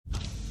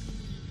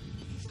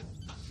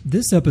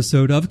This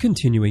episode of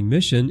Continuing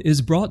Mission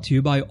is brought to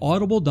you by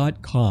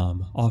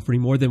Audible.com, offering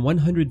more than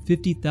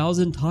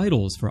 150,000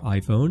 titles for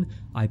iPhone,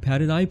 iPad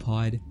and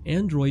iPod,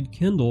 Android,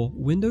 Kindle,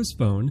 Windows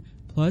Phone,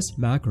 plus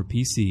Mac or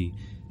PC.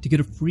 To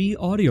get a free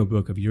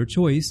audiobook of your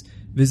choice,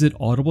 visit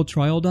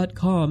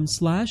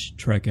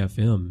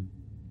audibletrial.com/TrekFM.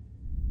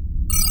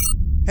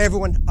 Hey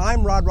everyone,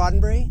 I'm Rod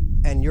Roddenberry,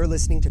 and you're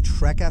listening to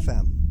Trek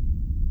FM.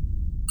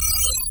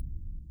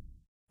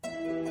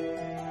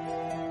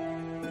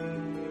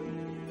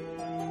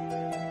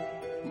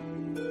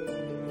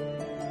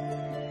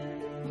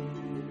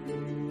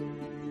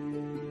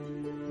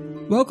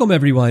 Welcome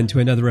everyone to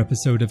another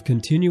episode of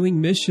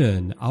Continuing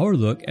Mission, our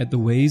look at the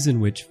ways in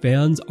which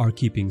fans are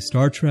keeping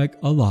Star Trek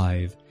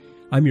alive.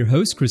 I'm your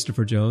host,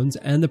 Christopher Jones,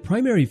 and the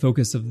primary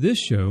focus of this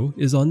show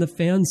is on the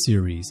fan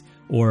series,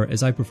 or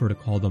as I prefer to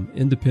call them,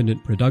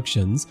 independent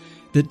productions,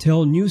 that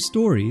tell new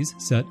stories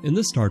set in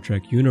the Star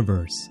Trek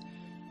universe.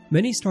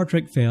 Many Star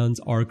Trek fans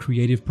are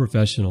creative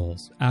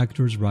professionals,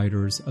 actors,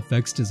 writers,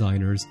 effects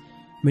designers,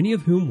 many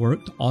of whom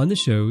worked on the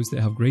shows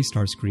that have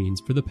Graystar screens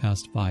for the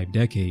past 5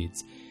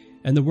 decades.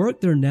 And the work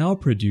they're now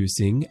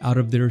producing out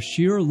of their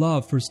sheer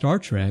love for Star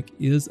Trek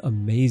is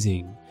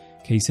amazing.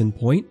 Case in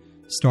point,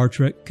 Star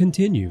Trek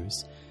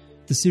Continues.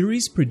 The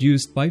series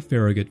produced by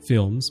Farragut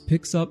Films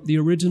picks up the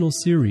original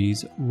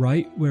series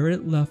right where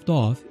it left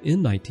off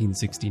in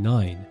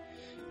 1969.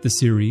 The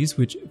series,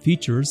 which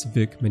features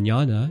Vic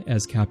Mignogna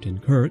as Captain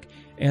Kirk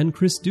and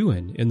Chris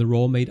Doohan in the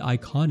role made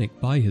iconic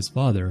by his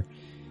father,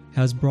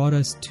 has brought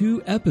us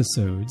 2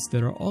 episodes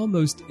that are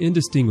almost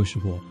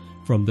indistinguishable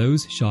from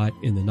those shot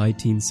in the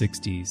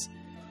 1960s.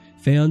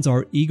 Fans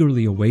are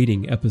eagerly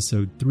awaiting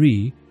Episode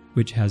 3,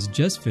 which has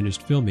just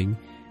finished filming,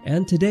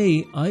 and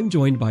today I'm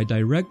joined by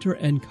director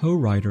and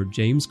co-writer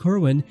James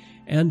Kerwin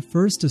and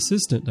first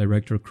assistant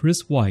director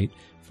Chris White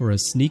for a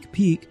sneak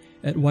peek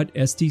at what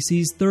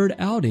STC's third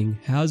outing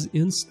has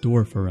in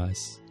store for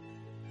us.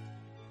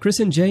 Chris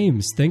and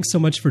James, thanks so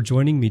much for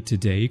joining me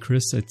today.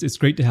 Chris, it's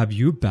great to have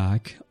you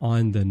back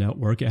on the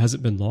network. It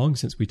hasn't been long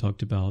since we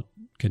talked about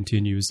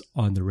Continues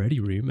on the Ready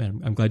Room,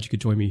 and I'm glad you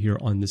could join me here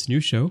on this new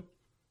show.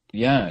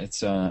 Yeah,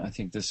 it's I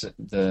think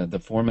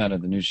the format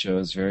of the new show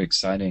is very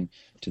exciting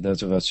to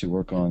those of us who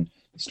work on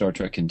Star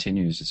Trek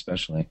Continues,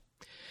 especially.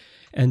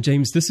 And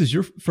James, this is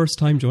your first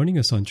time joining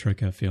us on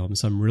Trek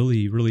Films. I'm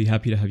really, really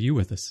happy to have you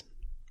with us.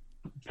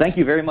 Thank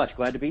you very much.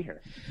 Glad to be here.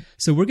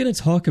 So we're going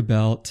to talk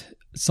about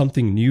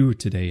something new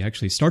today.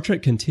 Actually, Star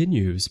Trek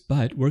Continues,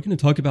 but we're going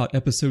to talk about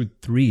Episode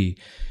 3,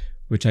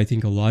 which I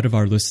think a lot of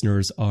our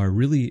listeners are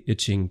really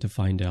itching to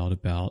find out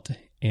about.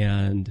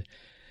 And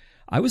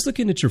I was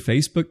looking at your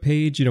Facebook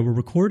page. You know, we're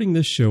recording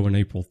this show on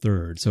April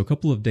 3rd. So a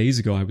couple of days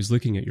ago, I was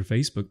looking at your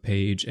Facebook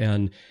page,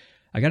 and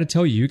I got to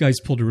tell you, you guys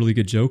pulled a really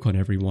good joke on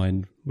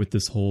everyone with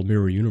this whole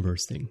mirror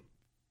universe thing.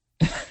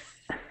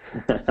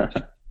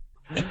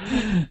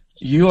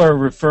 You are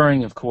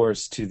referring, of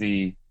course, to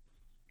the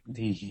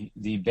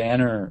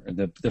banner,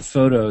 the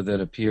photo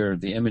that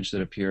appeared, the image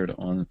that appeared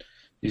on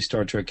the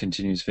Star Trek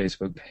Continues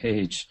Facebook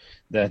page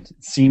that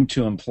seemed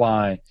to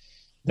imply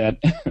that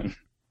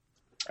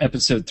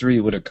Episode 3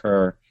 would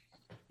occur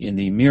in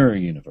the mirror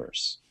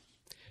universe.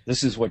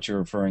 This is what you're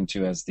referring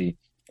to as the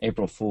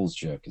April Fool's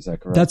joke, is that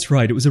correct? That's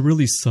right. It was a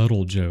really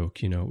subtle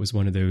joke. You know, it was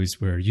one of those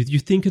where you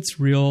think it's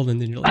real, and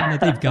then you're like, no,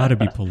 they've got to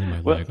be pulling my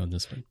leg on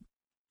this one.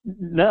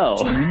 No.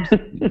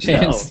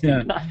 James?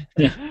 No.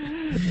 Yeah.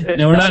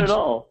 No, we're not at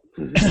all.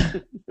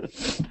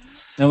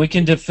 No, we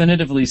can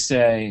definitively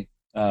say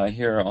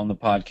here on the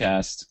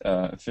podcast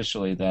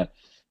officially that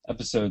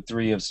Episode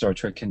 3 of Star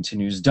Trek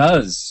Continues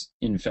does,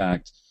 in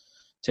fact,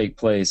 take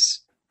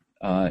place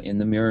in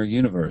the mirror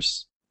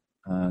universe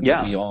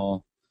that we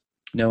all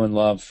know and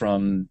love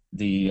from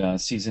the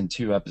Season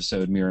 2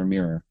 episode Mirror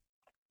Mirror.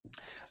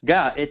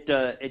 Yeah,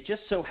 it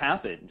just so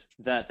happened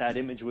that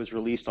image was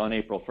released on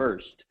April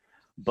 1st,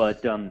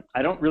 but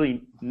I don't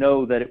really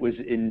know that it was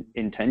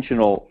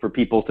intentional for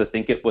people to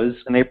think it was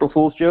an April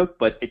Fool's joke,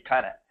 but it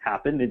kind of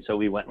happened, and so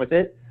we went with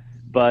it.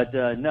 But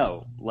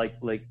no, like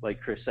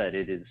Chris said,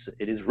 it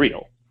is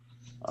real.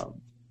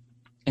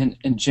 And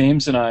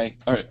James and I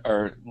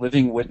are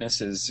living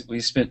witnesses. We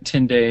spent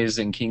 10 days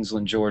in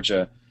Kingsland,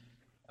 Georgia,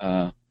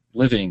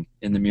 living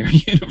in the mirror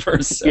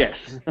universe. So, yes.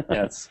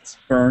 Yeah, it's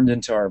burned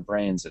into our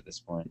brains at this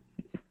point.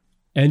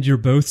 And you're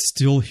both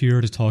still here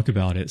to talk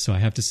about it, so I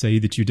have to say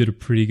that you did a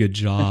pretty good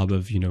job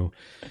of,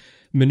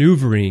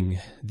 maneuvering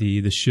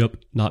the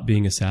ship not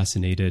being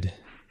assassinated,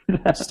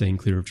 staying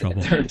clear of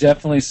trouble. There are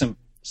definitely some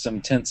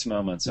tense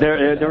moments.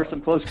 There were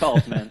some close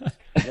calls, man.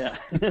 Yeah.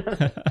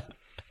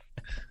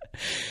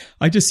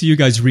 I just see you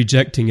guys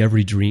rejecting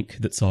every drink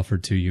that's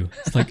offered to you.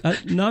 It's like,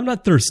 no, I'm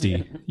not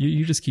thirsty.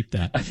 You just keep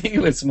that. I think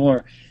it was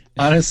more,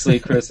 honestly,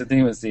 Chris, I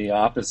think it was the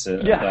opposite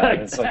of that.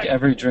 It's like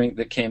every drink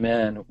that came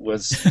in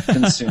was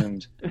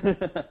consumed.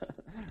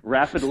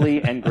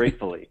 Rapidly and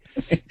gratefully.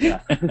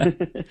 Yeah.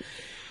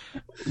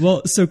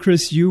 Well, so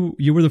Chris, you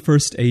were the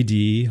first AD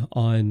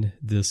on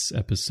this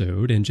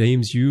episode, and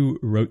James, you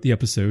wrote the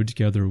episode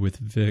together with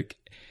Vic.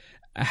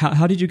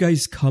 How did you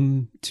guys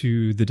come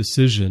to the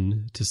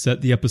decision to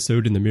set the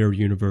episode in the mirror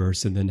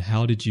universe, and then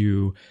how did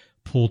you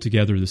pull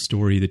together the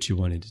story that you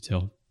wanted to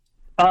tell?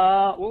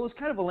 Well, it was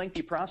kind of a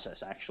lengthy process,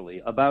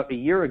 actually. About a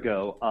year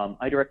ago,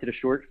 I directed a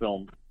short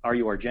film,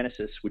 RUR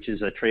Genesis, which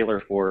is a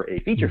trailer for a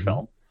feature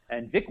film,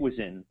 and Vic was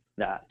in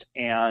that.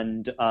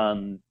 And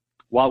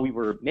while we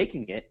were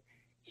making it,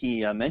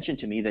 he mentioned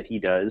to me that he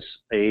does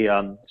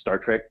a Star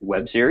Trek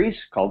web series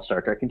called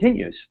Star Trek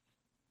Continues.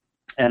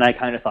 And I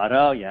kind of thought,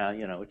 oh, yeah,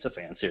 it's a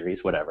fan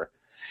series, whatever.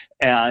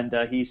 And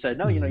he said,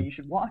 no, you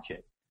should watch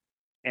it.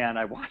 And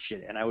I watched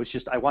it, and I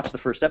watched the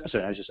first episode,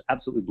 and I was just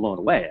absolutely blown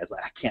away. I was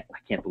like, I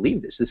can't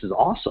believe this. This is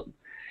awesome.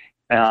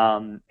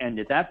 And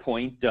at that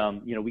point,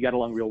 we got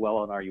along real well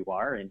on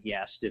RUR, and he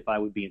asked if I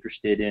would be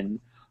interested in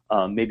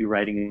maybe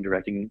writing and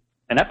directing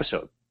an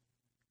episode.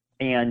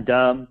 And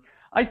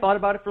I thought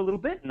about it for a little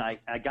bit, and I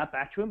got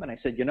back to him, and I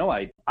said,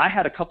 I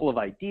had a couple of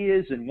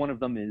ideas, and one of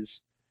them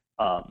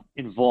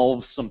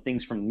involves some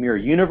things from the Mirror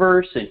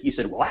Universe. And he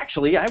said, well,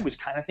 actually, I was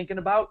kind of thinking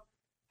about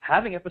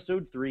having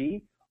episode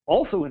 3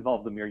 also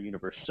involve the Mirror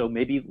Universe. So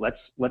maybe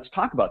let's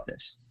talk about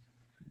this.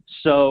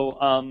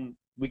 So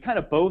we kind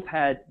of both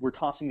were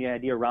tossing the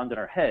idea around in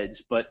our heads,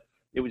 but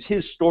it was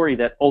his story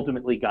that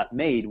ultimately got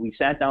made. We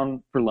sat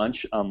down for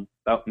lunch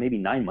about maybe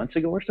 9 months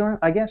ago or so,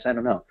 I guess. I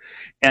don't know.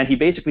 And he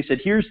basically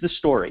said, here's the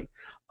story.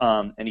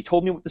 And he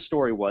told me what the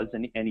story was.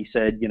 And he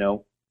said,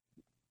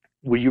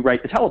 will you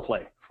write the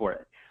teleplay for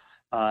it?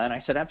 And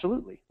I said,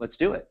 absolutely, let's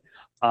do it.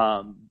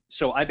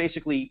 So I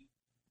basically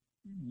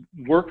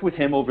worked with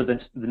him over the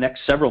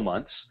next several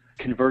months,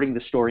 converting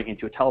the story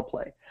into a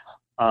teleplay.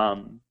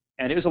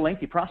 And it was a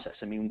lengthy process.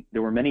 I mean,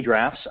 there were many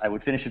drafts. I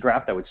would finish a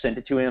draft, I would send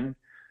it to him.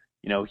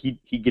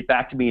 He'd get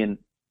back to me and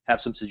have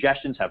some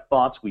suggestions, have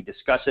thoughts. We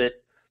discuss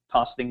it,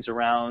 toss things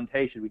around.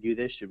 Hey, should we do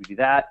this? Should we do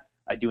that?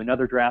 I'd do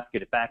another draft,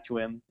 get it back to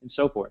him, and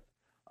so forth.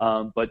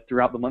 But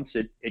throughout the months,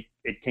 it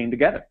came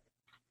together.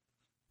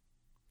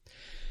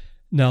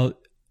 Now,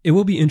 it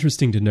will be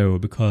interesting to know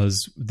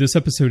because this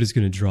episode is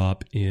going to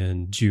drop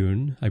in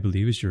June, I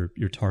believe, is your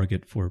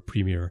target for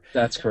premiere.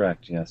 That's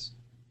correct, yes.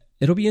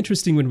 It'll be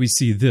interesting when we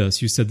see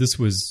this. You said this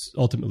was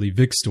ultimately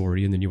Vic's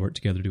story, and then you worked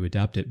together to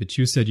adapt it. But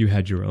you said you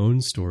had your own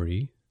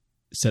story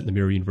set in the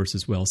Mirror Universe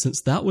as well.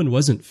 Since that one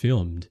wasn't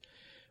filmed,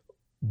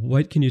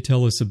 what can you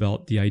tell us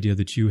about the idea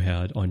that you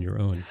had on your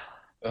own?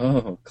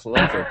 Oh,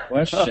 clever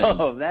question.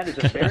 Oh, that is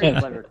a very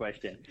clever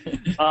question.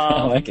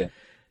 I like it.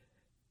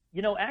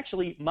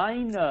 Actually,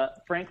 mine,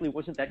 frankly,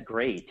 wasn't that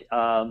great.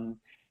 It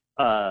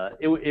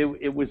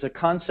was a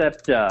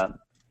concept.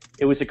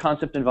 It was a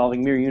concept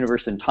involving Mirror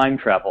Universe and time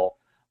travel.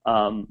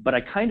 But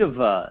I kind of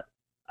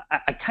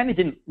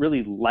didn't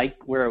really like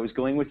where I was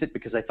going with it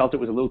because I felt it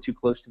was a little too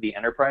close to the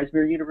Enterprise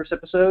Mirror Universe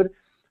episode.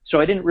 So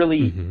I didn't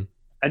really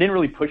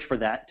push for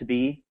that to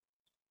be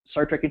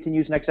Star Trek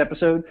Continues next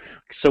episode.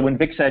 So when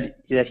Vic said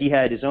that he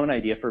had his own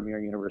idea for a Mirror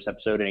Universe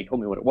episode and he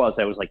told me what it was,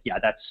 I was like, yeah,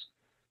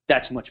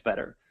 that's much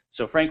better.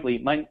 So frankly,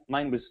 mine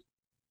was,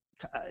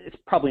 it's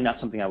probably not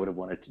something I would have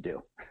wanted to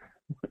do.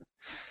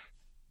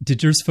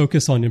 Did yours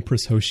focus on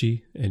Empress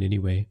Hoshi in any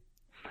way?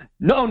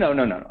 No.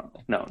 Darn.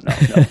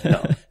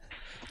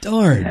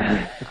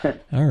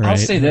 All right. I'll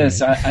say this.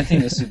 Right. I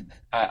think this is,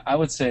 I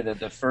would say that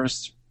the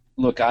first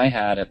look I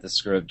had at the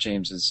script,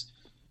 James's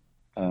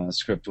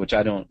script, which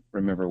I don't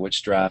remember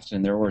which draft,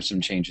 and there were some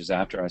changes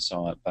after I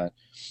saw it, but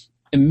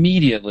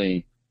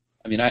immediately,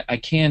 I mean, I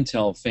can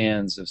tell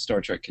fans of Star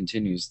Trek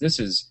Continues, this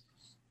is,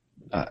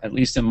 at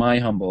least in my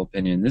humble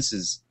opinion, this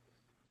is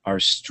our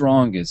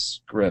strongest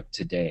script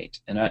to date,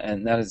 and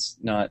that is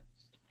not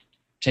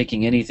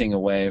taking anything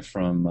away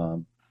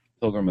from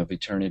Pilgrim of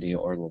Eternity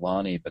or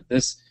Lilani, but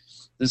this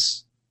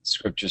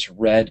script just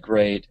read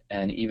great,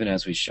 and even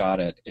as we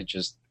shot it,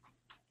 it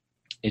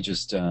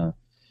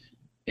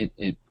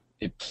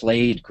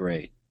played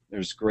great.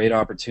 There's great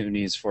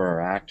opportunities for our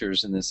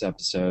actors in this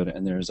episode,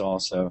 and there's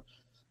also,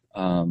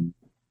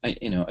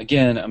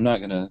 again, I'm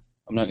not gonna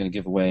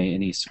give away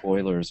any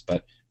spoilers,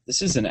 but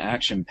this is an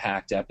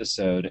action-packed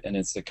episode, and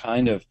it's the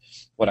kind of,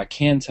 what I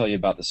can tell you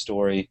about the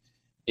story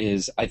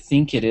is I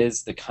think it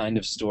is the kind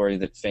of story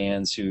that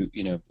fans who,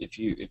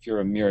 if you're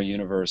a Mirror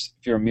Universe,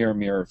 if you're a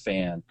Mirror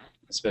fan,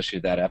 especially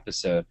that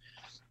episode,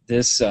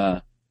 this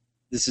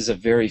is a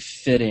very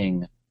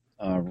fitting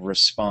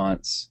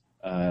response.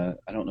 I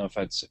don't know if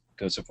I'd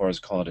go so far as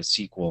call it a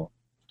sequel,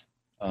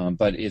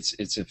 but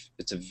it's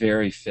a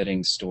very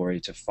fitting story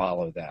to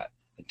follow that.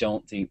 I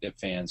don't think that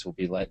fans will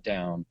be let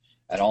down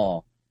at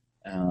all,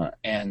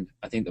 and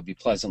I think they'll be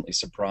pleasantly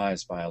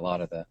surprised by a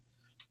lot of the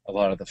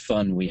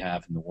fun we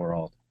have in the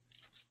world.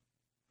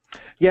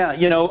 Yeah,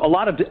 a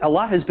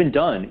lot has been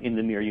done in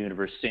the Mirror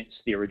Universe since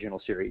the original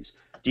series.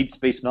 Deep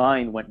Space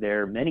Nine went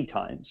there many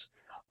times.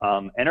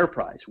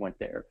 Enterprise went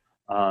there.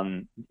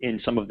 In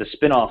some of the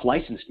spin-off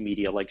licensed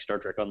media like Star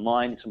Trek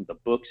Online, some of the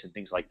books and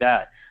things like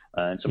that,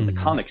 and some of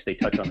the comics, they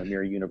touch on the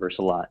Mirror Universe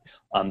a lot,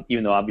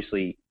 even though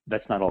obviously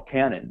that's not all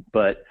canon.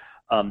 But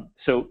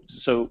so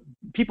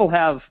people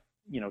have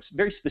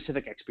very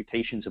specific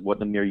expectations of what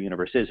the Mirror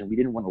Universe is, and we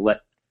didn't want to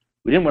let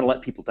We didn't want to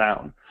let people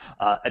down.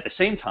 At the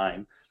same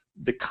time,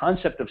 the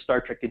concept of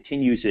Star Trek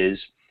Continues is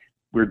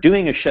we're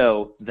doing a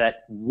show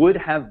that would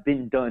have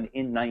been done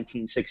in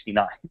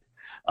 1969.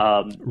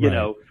 You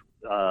know,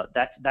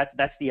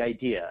 that's the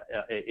idea.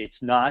 It's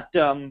not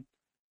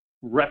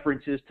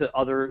references to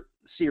other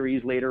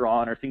series later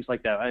on or things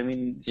like that. I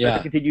mean, Star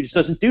Trek Continues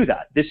doesn't do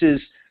that. This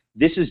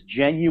is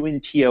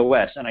genuine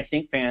TOS, and I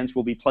think fans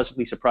will be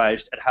pleasantly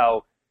surprised at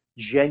how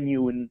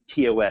genuine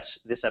TOS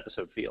this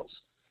episode feels.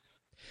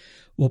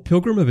 Well,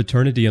 Pilgrim of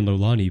Eternity and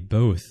Lolani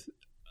both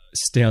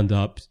stand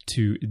up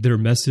to their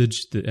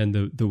message, and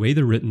the way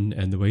they're written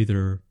and the way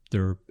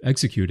they're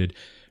executed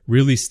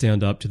really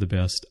stand up to the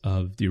best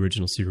of the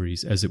original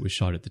series as it was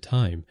shot at the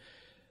time.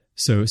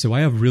 So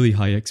I have really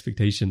high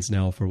expectations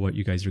now for what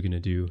you guys are going to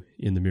do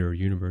in the Mirror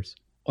Universe.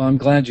 Well, I'm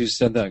glad you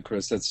said that,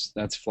 Chris.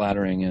 That's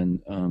flattering,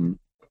 and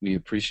we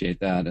appreciate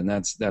that, and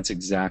that's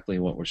exactly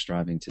what we're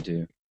striving to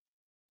do.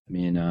 I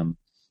mean,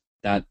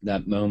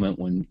 that moment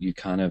when you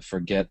kind of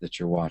forget that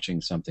you're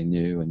watching something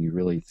new, and you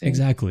really think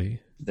exactly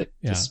that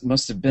this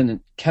must have been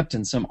kept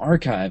in some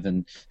archive,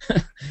 and I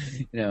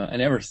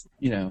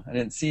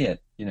didn't see it.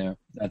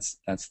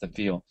 That's the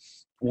feel.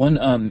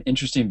 One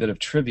interesting bit of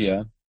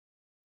trivia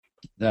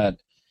that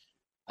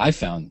I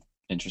found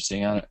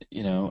interesting,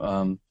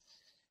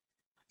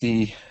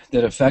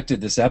 that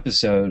affected this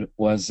episode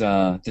was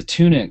the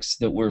tunics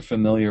that we're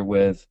familiar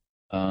with,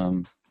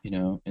 in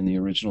the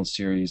original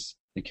series,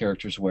 the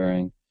characters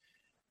wearing.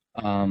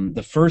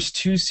 The first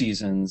two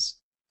seasons,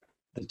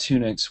 the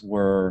tunics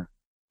were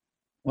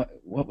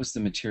what was the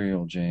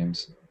material,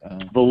 James?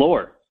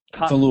 Velour.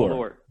 Cotton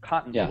velour.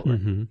 Cotton velour.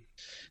 Mm-hmm.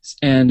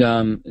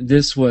 And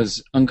this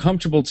was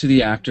uncomfortable to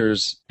the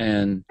actors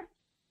and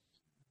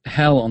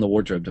hell on the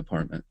wardrobe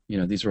department.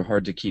 These were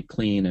hard to keep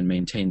clean and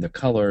maintain the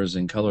colors,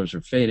 and colors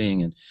are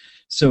fading. And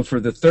so for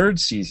the third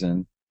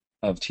season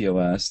of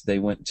TOS, they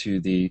went to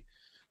the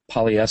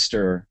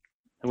polyester.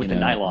 It went to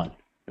nylon.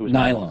 It was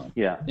nylon.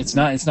 Yeah. It's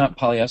not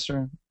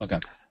polyester? Okay.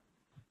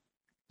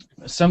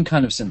 Some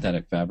kind of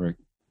synthetic fabric,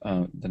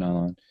 the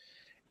nylon.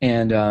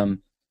 And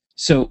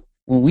so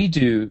when we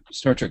do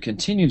Star Trek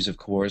Continues, of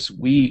course,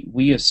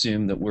 we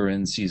assume that we're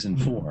in season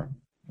 4,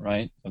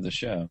 right, of the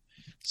show.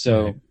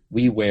 So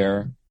we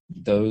wear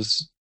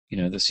those,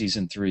 the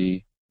season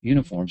 3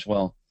 uniforms.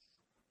 Well,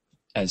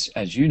 as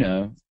you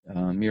know,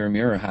 Mirror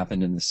Mirror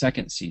happened in the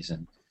second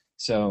season.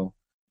 So,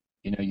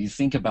 you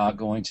think about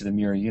going to the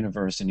Mirror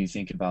Universe and you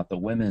think about the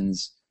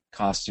women's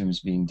costumes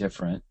being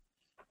different.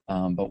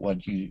 But what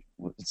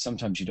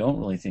sometimes you don't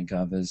really think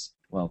of is,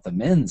 well, the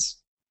men's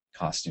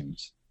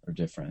costumes are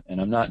different.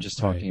 And I'm not just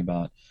talking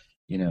about,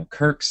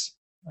 Kirk's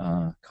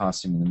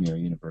costume in the Mirror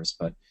Universe,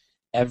 but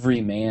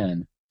every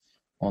man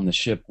on the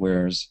ship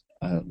wears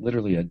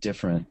literally a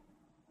different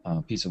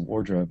piece of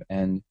wardrobe.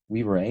 And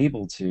we were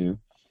able to,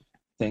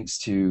 thanks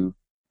to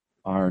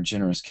our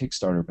generous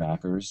Kickstarter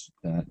backers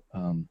that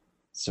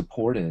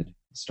supported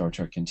Star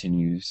Trek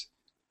Continues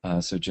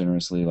so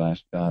generously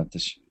was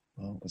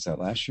that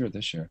last year or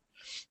this year?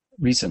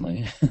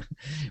 Recently,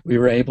 we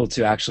were able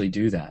to actually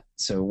do that.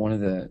 So one of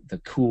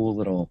the cool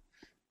little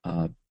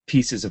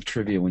pieces of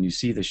trivia when you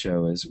see the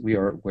show is we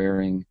are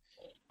wearing,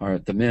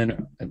 the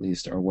men at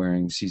least are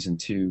wearing season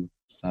 2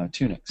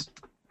 tunics.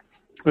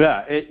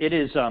 Yeah, it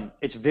is.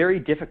 It's very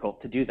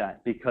difficult to do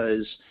that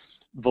because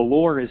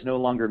velour is no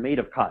longer made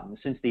of cotton.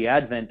 Since the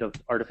advent of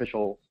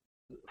artificial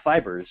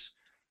fibers,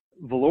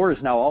 velour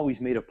is now always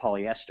made of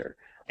polyester,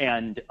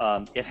 and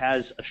it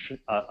has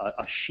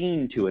a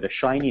sheen to it, a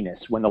shininess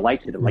when the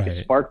lights hit it, like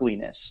a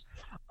sparkliness.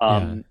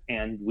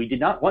 And we did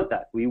not want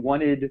that. We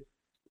wanted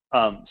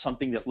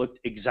something that looked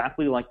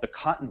exactly like the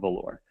cotton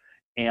velour,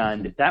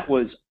 and that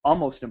was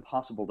almost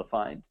impossible to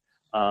find.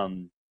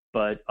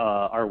 But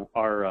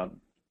our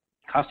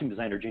costume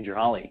designer, Ginger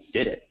Holly,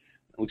 did it.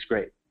 It looks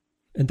great.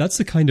 And that's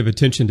the kind of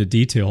attention to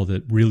detail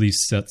that really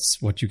sets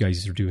what you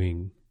guys are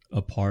doing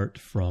apart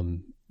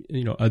from,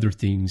 other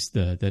things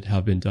that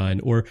have been done,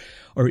 or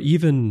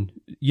even,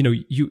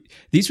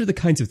 these are the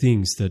kinds of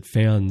things that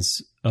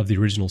fans of the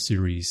original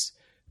series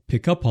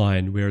pick up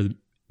on where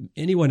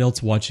anyone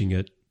else watching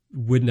it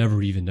would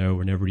never even know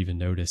or never even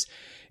notice.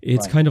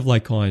 It's kind of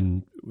like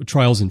on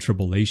Trials and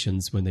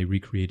Tribulations when they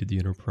recreated the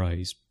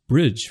Enterprise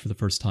bridge for the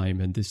first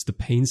time, and the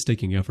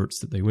painstaking efforts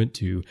that they went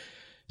to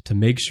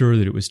make sure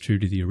that it was true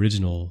to the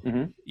original,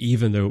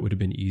 even though it would have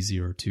been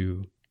easier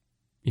to,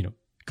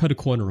 cut a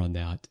corner on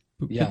that.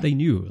 But they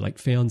knew,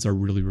 fans are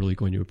really, really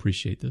going to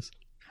appreciate this.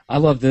 I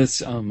love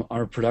this.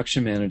 Our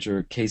production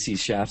manager, Casey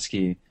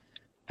Shafsky,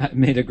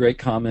 made a great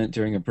comment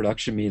during a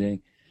production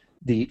meeting.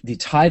 The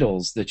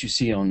titles that you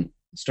see on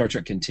Star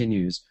Trek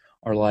Continues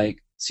are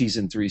like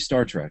Season 3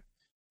 Star Trek.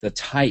 The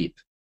type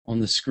on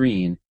the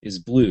screen is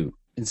blue.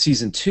 In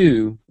Season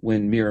 2,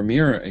 when Mirror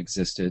Mirror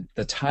existed,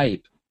 the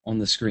type on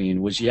the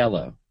screen was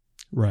yellow.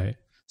 Right.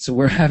 So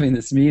we're having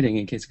this meeting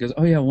in case it goes,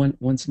 oh yeah,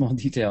 one small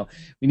detail.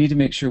 We need to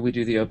make sure we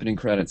do the opening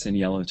credits in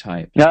yellow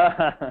type.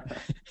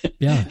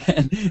 Yeah.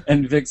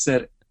 And Vic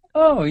said,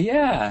 oh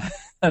yeah,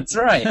 that's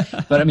right.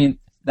 But I mean,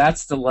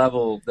 that's the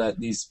level that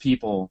these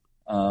people,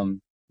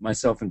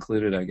 myself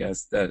included, I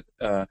guess, that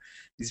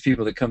these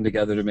people that come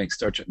together to make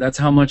Star Trek, that's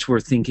how much we're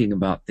thinking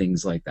about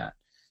things like that.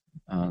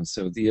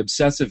 So the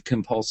obsessive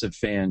compulsive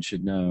fan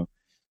should know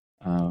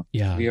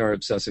we are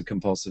obsessive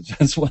compulsive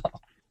as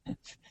well.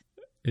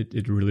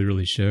 It really,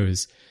 really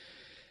shows.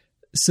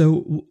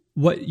 So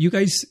what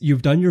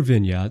you've done your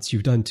vignettes,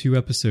 you've done 2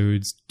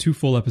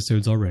 full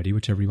episodes already,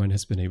 which everyone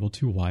has been able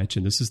to watch,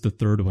 and this is the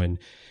 3rd one.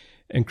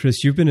 And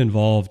Chris, you've been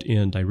involved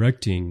in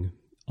directing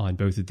on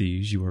both of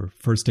these. You were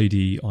first AD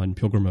on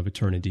Pilgrim of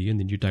Eternity, and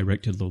then you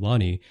directed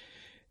Lolani,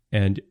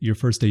 and your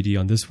first AD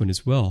on this one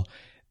as well.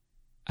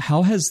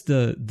 How has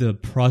the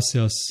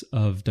process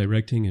of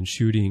directing and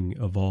shooting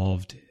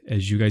evolved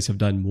as you guys have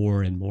done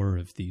more and more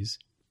of these?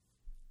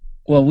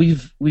 Well,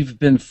 we've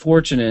been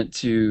fortunate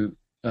to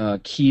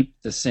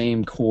keep the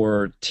same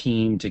core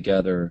team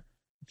together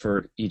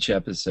for each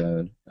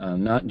episode.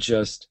 Not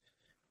just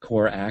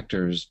core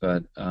actors,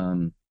 but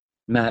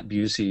Matt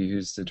Busey,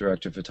 who's the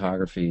director of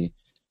photography,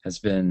 has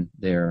been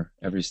there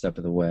every step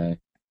of the way.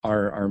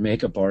 Our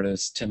makeup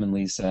artists, Tim and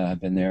Lisa,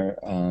 have been there.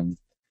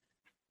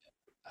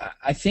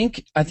 I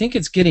think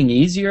it's getting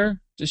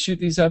easier to shoot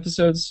these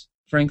episodes,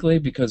 frankly,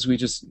 because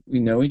we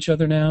know each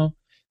other now.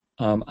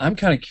 I'm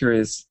kind of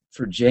curious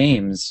for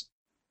James,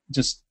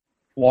 just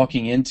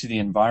walking into the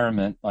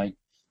environment, like,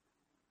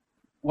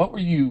 what were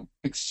you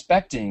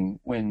expecting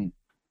when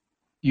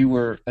you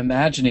were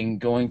imagining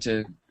going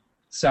to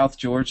South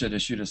Georgia to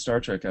shoot a Star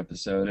Trek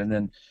episode, and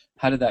then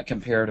how did that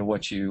compare to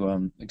what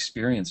you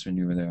experienced when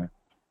you were there?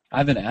 I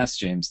haven't asked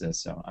James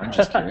this, so I'm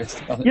just curious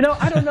about it.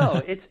 I don't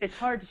know. It's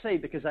hard to say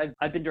because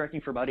I've been directing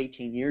for about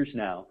 18 years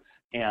now,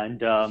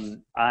 and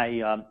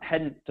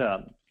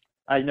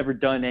I'd never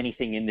done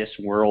anything in this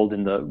world,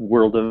 in the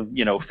world of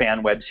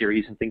fan web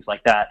series and things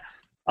like that.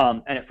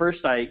 And at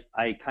first, I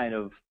kind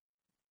of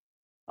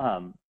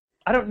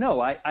I don't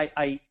know.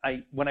 I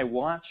when I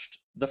watched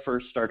the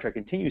first Star Trek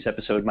Continues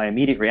episode, my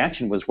immediate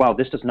reaction was, "Wow,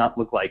 this does not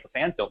look like a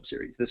fan film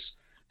series.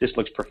 This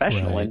looks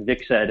professional." Right. And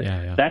Vic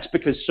said, "That's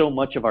because so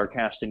much of our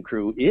cast and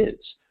crew is.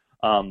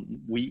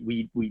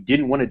 We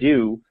didn't want to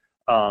do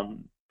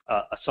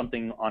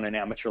something on an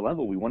amateur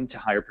level. We wanted to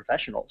hire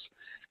professionals."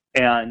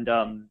 And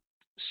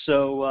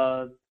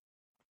so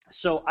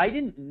I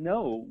didn't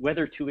know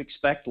whether to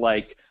expect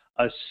like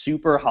a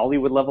super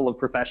Hollywood level of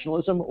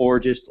professionalism or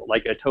just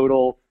like a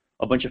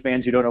bunch of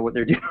fans who don't know what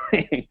they're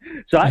doing.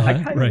 So I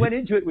kind of went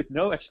into it with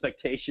no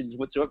expectations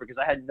whatsoever because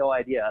I had no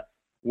idea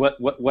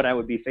what I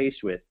would be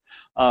faced with.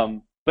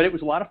 But it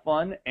was a lot of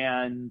fun,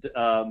 and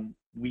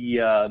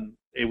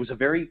it was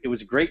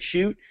a great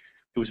shoot.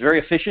 It was very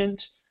efficient.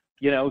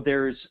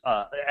 There's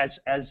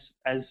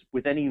as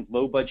with any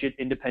low budget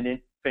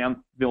independent fan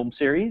film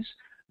series,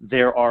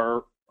 there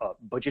are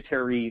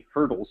budgetary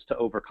hurdles to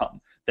overcome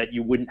that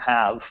you wouldn't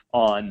have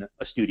on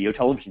a studio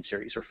television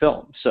series or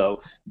film.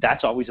 So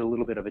that's always a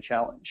little bit of a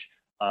challenge.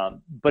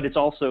 But it's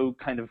also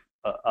kind of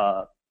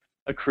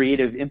a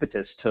creative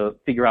impetus to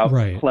figure out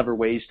clever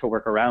ways to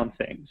work around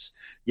things,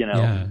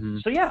 Yeah.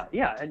 So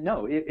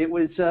no, it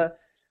was.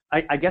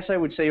 I guess I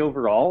would say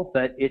overall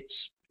that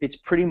it's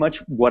pretty much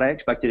what I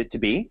expected it to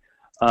be.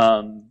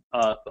 A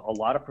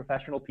lot of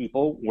professional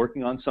people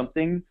working on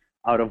something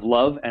out of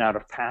love and out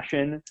of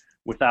passion,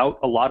 without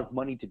a lot of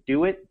money to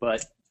do it,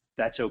 but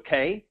that's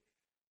okay.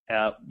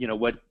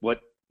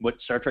 What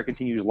Star Trek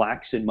Continues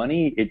lacks in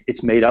money,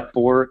 it's made up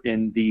for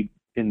in the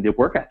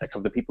work ethic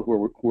of the people who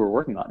are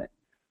working on it.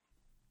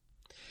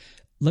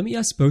 Let me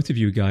ask both of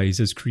you guys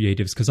as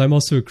creatives, because I'm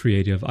also a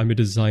creative. I'm a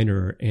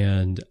designer,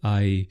 and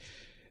I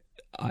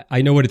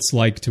know what it's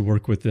like to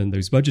work within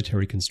those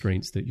budgetary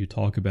constraints that you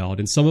talk about.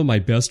 And some of my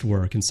best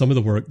work and some of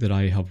the work that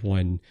I have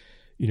won,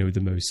 the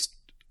most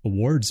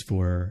awards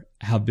for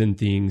have been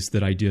things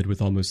that I did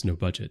with almost no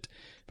budget,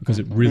 because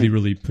it really,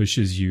 really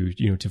pushes you,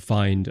 to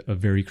find a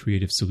very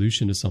creative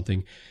solution to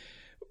something.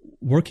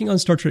 Working on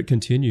Star Trek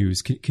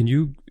Continues, can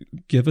you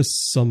give us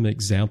some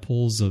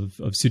examples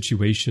of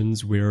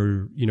situations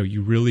where,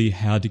 you really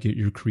had to get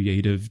your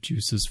creative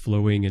juices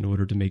flowing in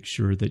order to make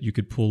sure that you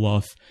could pull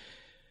off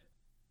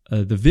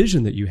the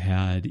vision that you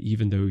had,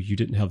 even though you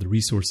didn't have the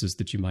resources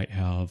that you might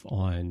have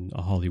on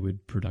a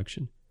Hollywood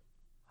production?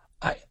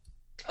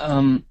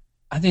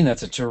 I think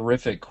that's a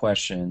terrific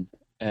question,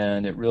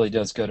 and it really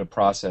does go to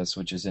process,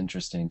 which is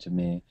interesting to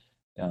me.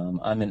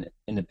 I'm an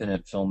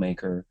independent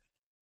filmmaker,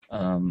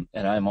 and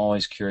I'm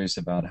always curious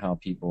about how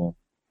people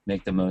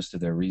make the most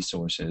of their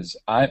resources.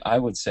 I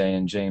would say,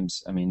 and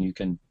James, I'm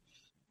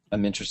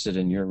interested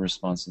in your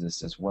response to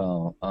this as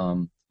well.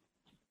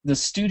 The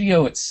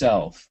studio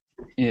itself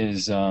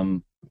is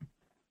the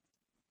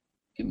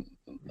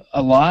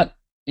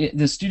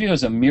studio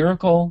is a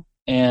miracle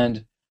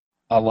and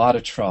a lot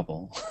of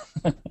trouble.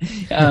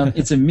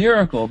 It's a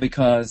miracle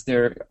because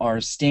there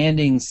are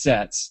standing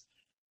sets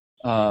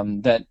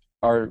that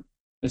are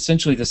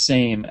essentially the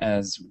same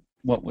as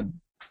what would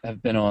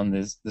have been on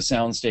the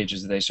sound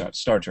stages that they shot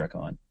Star Trek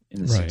on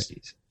in the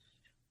 60s.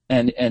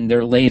 And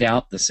they're laid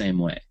out the same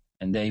way,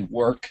 and they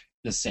work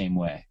the same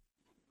way.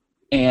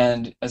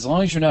 And as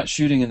long as you're not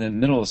shooting in the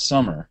middle of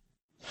summer,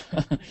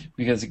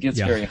 because it gets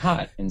very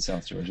hot in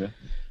South Georgia.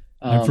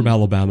 I'm from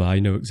Alabama. I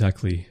know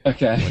exactly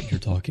what you're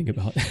talking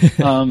about.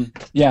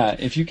 Yeah,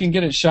 if you can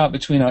get it shot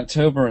between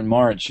October and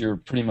March, you're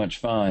pretty much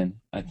fine,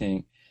 I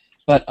think.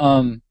 But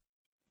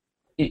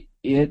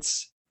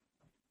it's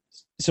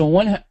so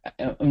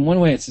in one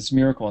way it's this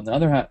miracle.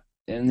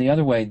 In the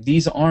other way,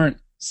 these aren't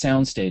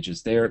sound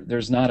stages.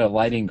 There's not a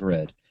lighting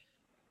grid.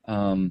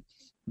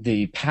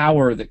 The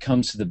power that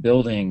comes to the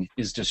building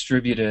is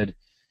distributed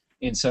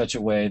in such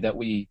a way that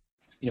we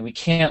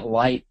can't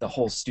light the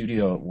whole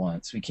studio at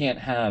once. We can't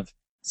have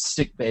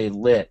sick bay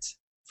lit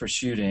for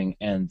shooting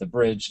and the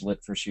bridge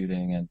lit for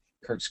shooting and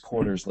Kirk's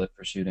quarters lit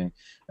for shooting.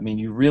 I mean,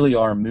 you really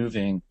are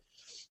moving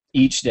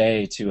each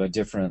day to a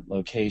different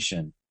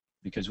location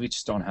because we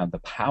just don't have the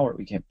power.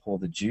 We can't pull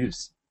the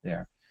juice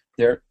there.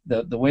 The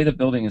way the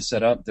building is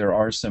set up, there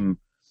are some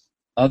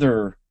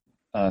other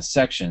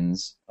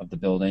sections of the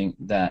building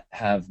that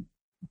have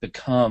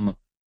become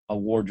a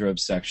wardrobe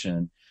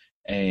section,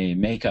 a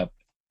makeup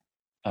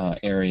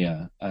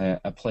area,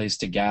 a place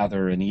to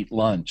gather and eat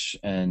lunch,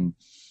 and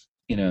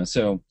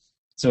so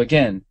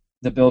again,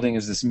 the building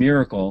is this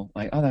miracle.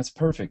 Like, oh, that's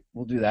perfect.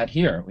 We'll do that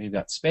here. We've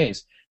got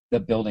space. The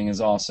building is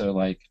also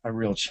like a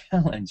real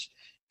challenge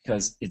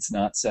because it's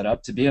not set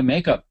up to be a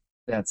makeup.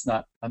 That's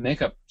not a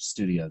makeup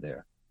studio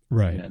there.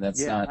 Right.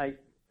 That's not.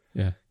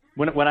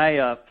 When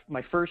I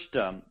my first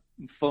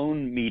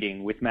phone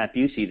meeting with Matt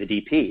Busey, the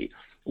DP,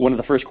 one of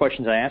the first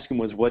questions I asked him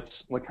was, what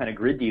kind of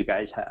grid do you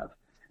guys have?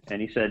 And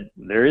he said,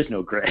 there is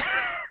no grid.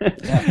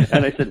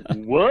 And I said,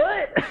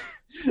 what?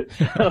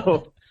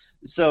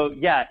 So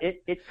yeah,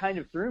 it kind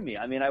of threw me.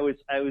 I mean, I was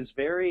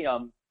very I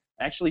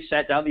actually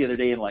sat down the other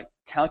day and like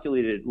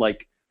calculated,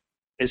 like,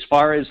 as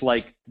far as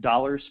like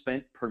dollars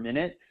spent per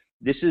minute,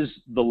 this is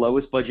the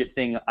lowest budget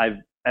thing I've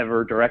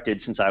ever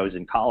directed since I was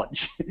in college.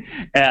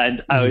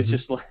 And I was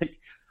just like,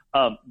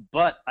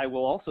 but I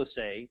will also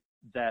say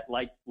that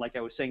like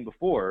I was saying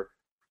before,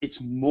 it's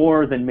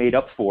more than made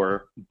up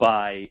for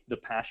by the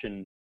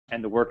passion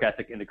and the work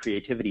ethic and the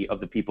creativity of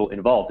the people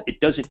involved. It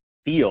doesn't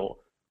feel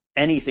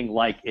anything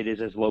like it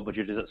is as low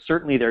budget as it.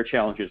 Certainly there are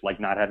challenges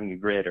like not having a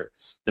grid or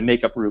the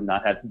makeup room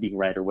not being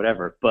right or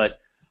whatever. But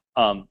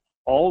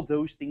all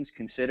those things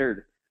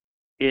considered,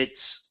 it's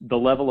the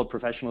level of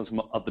professionalism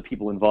of the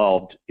people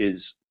involved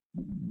is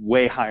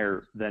way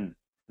higher than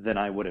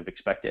I would have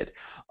expected.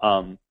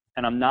 And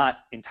I'm not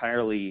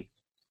entirely,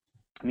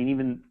 I mean,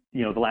 even,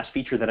 the last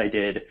feature that I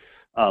did,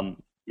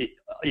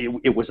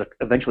 it was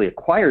eventually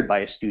acquired by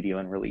a studio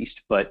and released,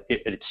 but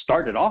it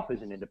started off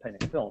as an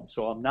independent film.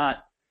 So I'm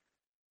not,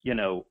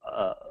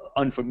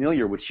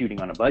 unfamiliar with shooting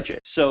on a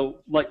budget. So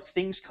like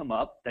things come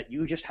up that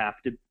you just have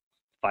to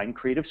find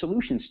creative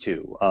solutions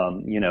to.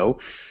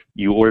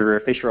 You order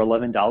a Fisher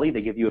 11 dolly,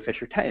 they give you a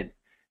Fisher 10.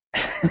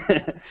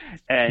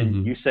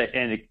 And you say,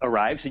 and it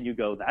arrives and you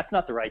go, that's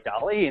not the right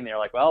dolly. And they're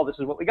like, well, this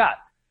is what we got.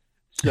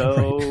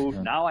 So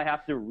now I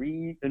have to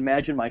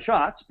reimagine my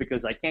shots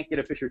because I can't get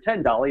a Fisher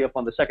 10 dolly up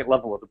on the second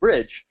level of the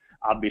bridge,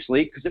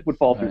 obviously, because it would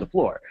fall through the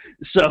floor.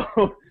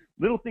 So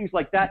little things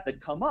like that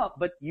come up,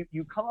 but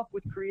you come up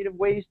with creative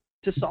ways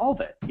to solve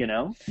it,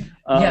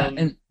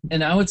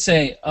 and I would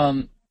say,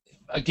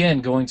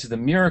 again, going to the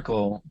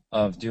miracle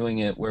of doing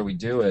it where we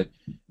do it,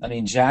 I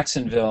mean,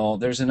 Jacksonville,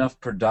 there's enough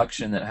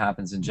production that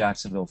happens in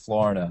Jacksonville,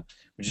 Florida,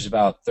 which is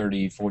about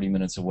 30-40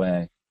 minutes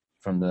away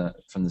from the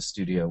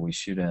studio we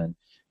shoot in,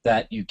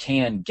 that you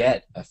can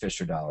get a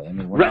Fisher dolly. I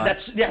mean,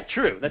 that's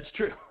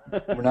true.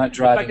 We're not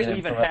driving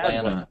in from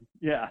Atlanta.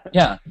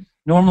 Yeah.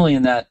 Normally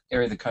in that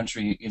area of the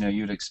country,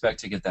 you'd expect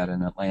to get that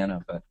in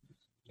Atlanta, but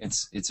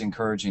it's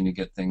encouraging to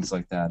get things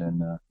like that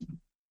in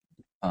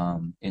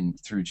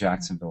through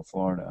Jacksonville,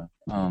 Florida.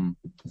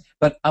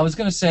 But I was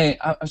going to say,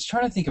 I was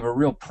trying to think of a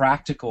real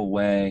practical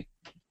way.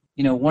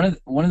 One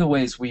of the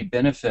ways we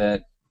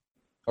benefit,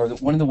 or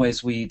one of the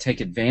ways we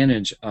take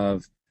advantage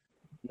of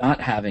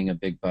not having a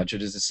big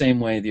budget is the same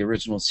way the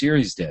original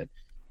series did.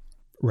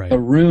 Right. A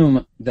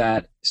room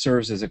that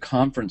serves as a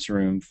conference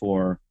room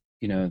for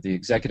the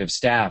executive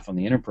staff on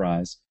the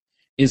Enterprise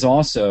is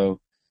also,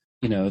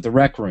 the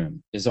rec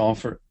room is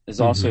also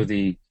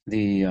the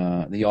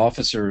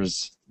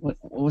officers. What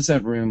was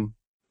that room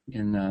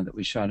in that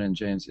we shot in,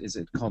 James? Is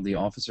it called the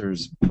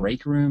officers'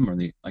 break room or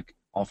the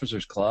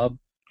officers' club?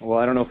 Well,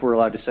 I don't know if we're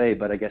allowed to say,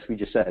 but I guess we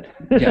just said.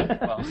 Yeah,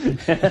 well,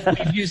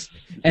 we've used,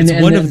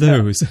 it's one of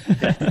those.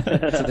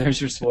 So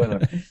there's your spoiler.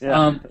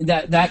 Yeah.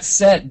 That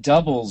set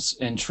doubles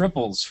and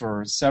triples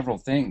for several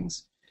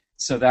things.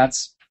 So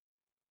that's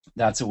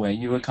a way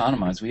you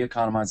economize. We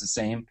economize the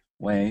same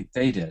way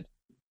they did.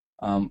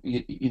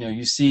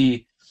 You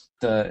see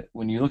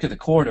when you look at the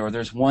corridor,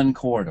 there's one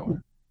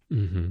corridor.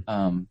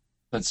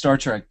 But Star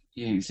Trek,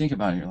 you think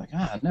about it, you're like,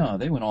 no,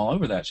 they went all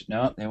over that shit.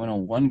 No, they went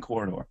on one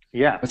corridor.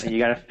 Yeah, and you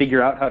got to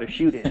figure out how to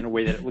shoot it in a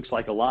way that it looks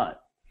like a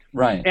lot.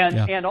 Right.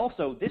 And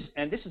also this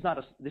is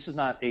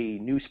not a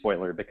new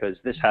spoiler because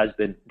this has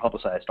been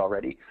publicized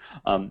already.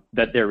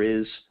 That there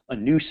is a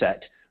new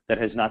set that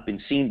has not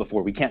been seen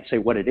before. We can't say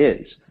what it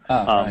is,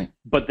 Right.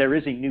 but there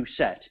is a new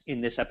set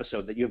in this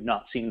episode that you have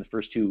not seen in the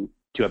first two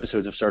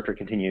episodes of Star Trek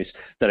Continues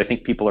that I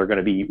think people are going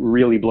to be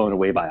really blown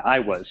away by. I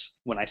was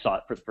when I saw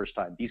it for the first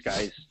time. These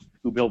guys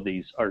who build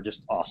these are just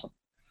awesome.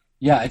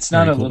 Yeah, it's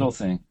not Very a cool. little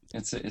thing.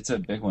 It's a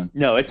big one.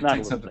 No, it's not a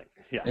takes little thing.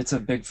 Yeah. It's a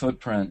big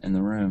footprint in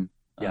the room.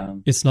 Yeah.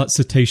 It's not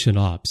cetacean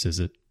ops, is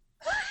it?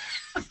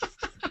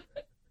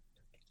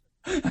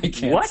 I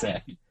can't What?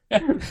 say.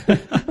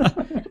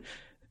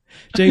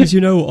 James,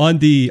 on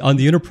the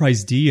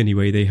Enterprise D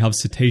anyway, they have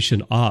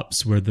cetacean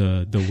ops where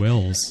the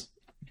whales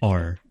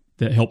are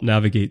that help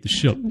navigate the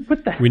ship.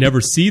 What the We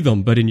never see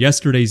them, but in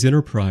yesterday's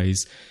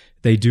Enterprise,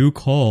 they do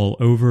call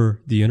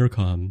over the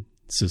intercom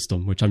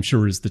system, which I'm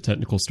sure is the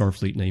technical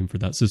Starfleet name for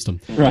that system,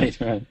 Right.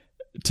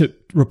 to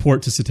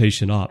report to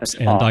cetacean ops. That's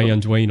And awesome. Diane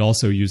Duane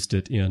also used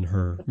it in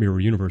her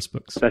Mirror Universe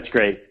books. That's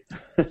great.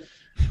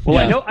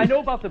 Well, Yeah. I know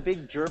about the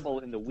big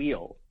gerbil in the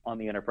wheel on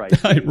the Enterprise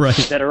Right.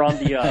 that are on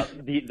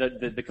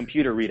the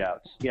computer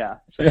readouts. Yeah.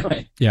 So,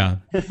 Right. Yeah.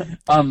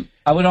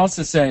 I would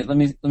also say, let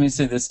me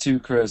say this too,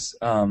 Chris.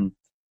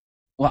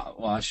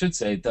 Well, I should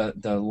say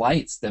the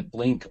lights that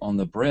blink on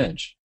the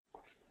bridge,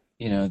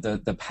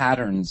 the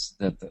patterns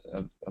that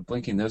of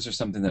blinking, those are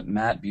something that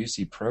Matt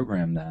Busey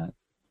programmed that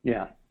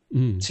yeah.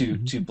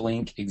 to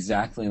blink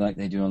exactly like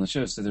they do on the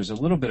show. So there's a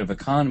little bit of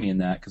economy in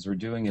that because we're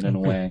doing it in a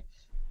way,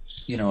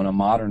 in a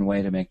modern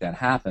way to make that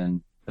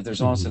happen. But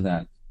there's also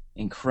that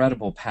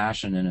incredible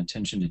passion and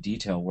attention to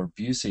detail where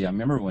Busey, I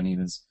remember when he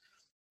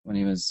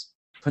was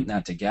putting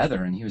that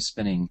together, and he was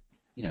spending,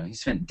 he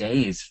spent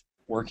days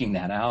working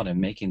that out and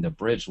making the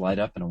bridge light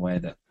up in a way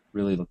that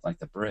really looked like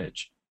the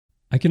bridge.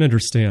 I can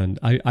understand.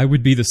 I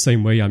would be the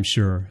same way, I'm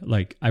sure.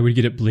 Like, I would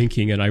get it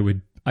blinking, and I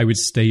would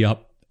stay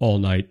up all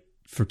night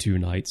for 2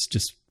 nights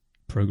just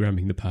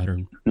programming the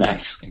pattern.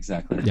 Nice.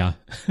 Exactly. Yeah.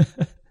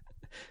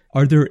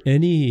 Are there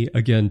any,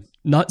 again,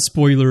 not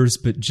spoilers,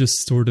 but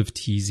just sort of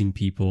teasing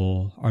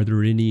people, are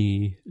there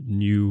any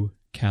new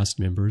cast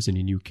members,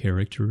 any new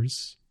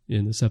characters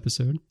in this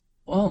episode?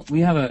 Well,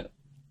 we have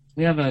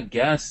a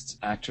guest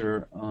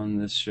actor on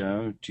this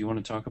show. Do you want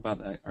to talk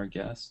about our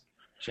guest,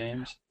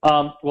 James?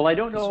 Well, I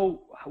don't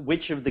know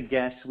which of the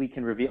guests we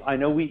can reveal. I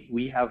know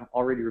we have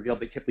already revealed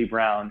that Kipley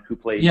Brown, who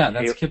played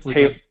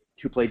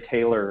who played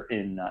Taylor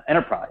in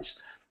Enterprise,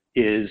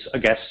 is a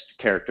guest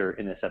character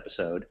in this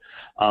episode.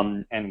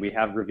 And we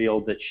have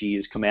revealed that she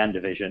is Command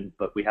Division,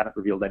 but we haven't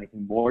revealed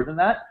anything more than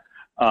that.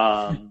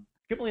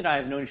 Kipley and I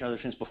have known each other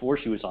since before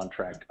she was on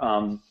Trek.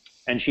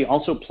 And she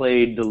also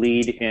played the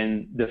lead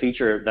in the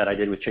feature that I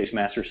did with Chase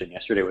Masterson,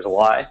 Yesterday Was a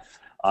Lie,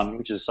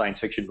 which is a science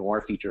fiction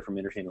noir feature from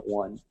Entertainment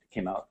One. It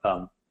came out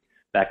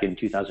back in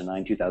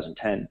 2009,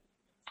 2010.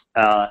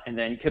 And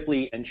then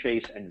Kipley and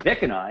Chase and Vic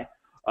and I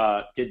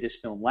did this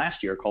film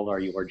last year called Are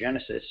You Our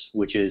Genesis,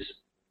 which is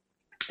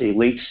a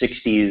late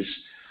 60s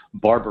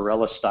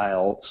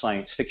Barbarella-style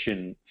science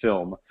fiction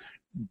film.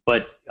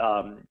 But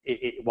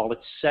while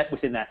it's set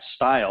within that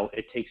style,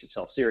 it takes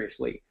itself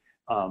seriously.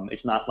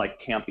 It's not like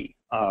campy.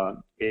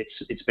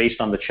 It's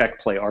based on the Czech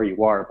play Are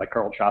You Are by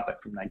Karl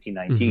Čapek from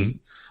 1919,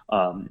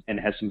 and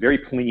it has some very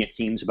poignant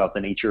themes about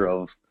the nature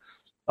of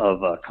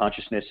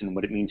consciousness and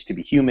what it means to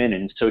be human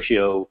and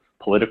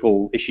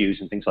socio-political issues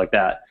and things like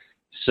that.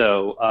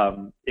 So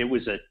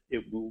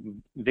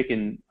Vic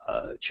and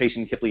Chase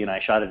and Kipley and I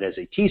shot it as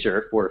a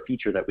teaser for a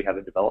feature that we have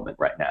in development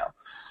right now.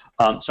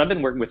 So I've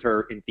been working with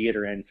her in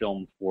theater and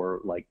film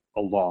for like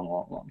a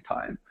long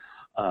time.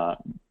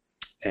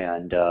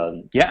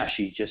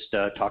 She just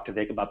talked to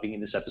Vic about being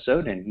in this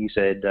episode, and he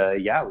said,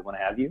 yeah, we want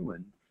to have you,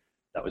 and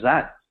that was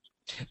that.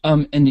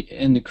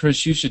 And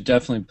Chris, you should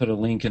definitely put a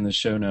link in the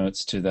show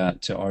notes to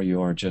that, to Are You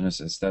Our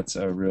Genesis. That's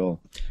a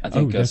real, I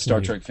think Star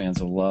Trek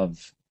fans will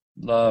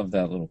love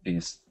that little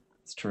piece.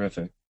 It's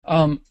terrific.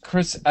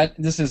 Chris,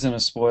 this isn't a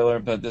spoiler,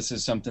 but this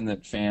is something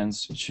that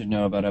fans should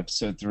know about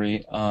episode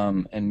 3.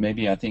 And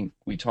maybe I think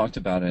we talked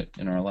about it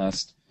in our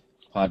last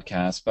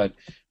podcast, but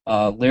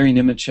Larry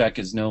Nemecek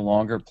is no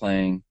longer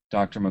playing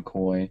Dr.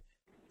 McCoy.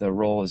 The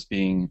role is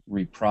being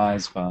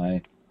reprised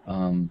by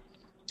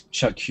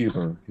Chuck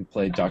Huber, who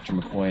played Dr.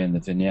 McCoy in the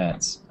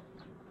vignettes.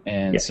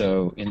 And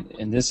so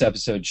in this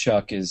episode,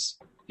 Chuck is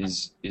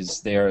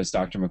there as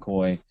Dr.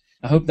 McCoy.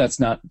 I hope that's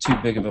not too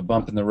big of a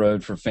bump in the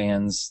road for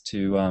fans.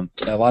 A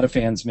lot of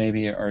fans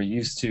maybe are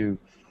used to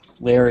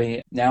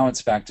Larry. Now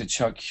it's back to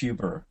Chuck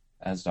Huber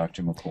as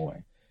Dr.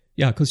 McCoy.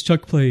 Yeah, because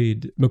Chuck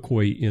played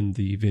McCoy in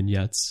the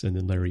vignettes, and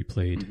then Larry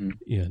played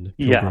in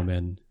Pilgrim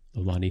and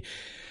Lolani.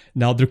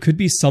 Now, there could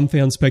be some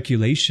fan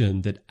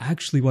speculation that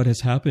actually what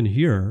has happened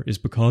here is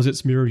because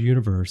it's Mirror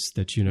Universe,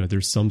 that,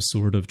 there's some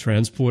sort of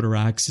transporter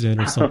accident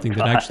or something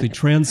that actually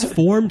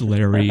transformed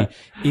Larry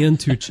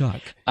into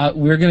Chuck.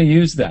 We're going to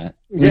use that.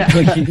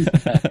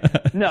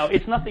 No,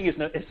 it's nothing. It's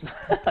not.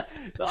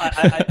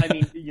 I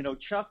mean,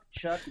 Chuck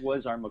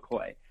was our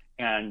McCoy.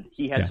 And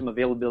he had some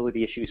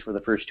availability issues for the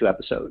first 2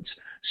 episodes.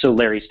 So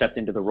Larry stepped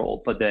into the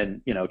role, but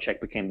then,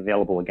 Chuck became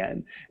available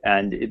again.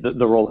 And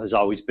the role has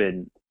always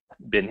been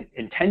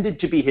intended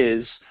to be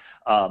his.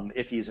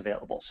 if he's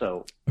available.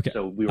 So Okay.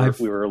 so we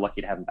were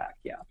lucky to have him back.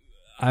 Yeah.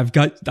 I've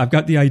got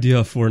the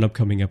idea for an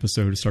upcoming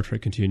episode of Star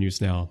Trek Continues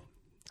now.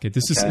 Okay,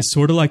 this is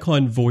sort of like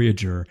on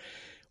Voyager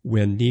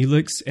when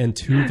Neelix and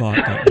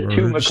Tuvok got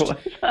merged.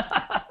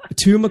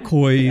 Two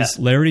McCoys,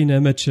 Larry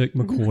Nemechek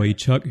McCoy,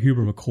 Chuck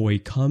Huber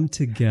McCoy, come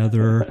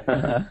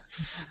together.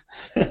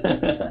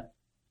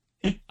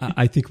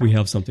 I think we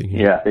have something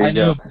here.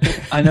 Yeah,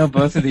 I know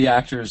both of the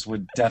actors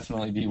would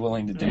definitely be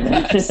willing to do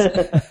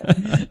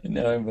that.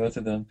 Knowing both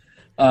of them.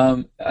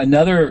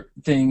 Another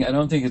thing, I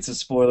don't think it's a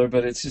spoiler,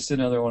 but it's just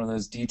another one of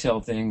those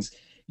detailed things.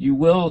 You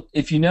will,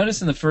 if you notice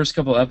in the first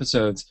couple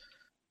episodes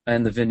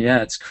and the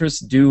vignettes,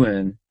 Chris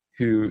Doohan,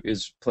 who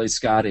plays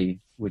Scotty,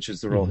 which is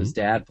the role his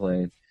dad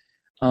played,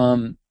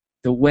 the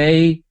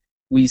way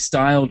we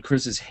styled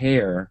Chris's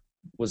hair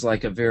was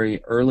like a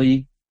very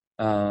early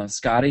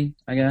Scotty,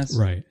 I guess.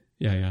 Right.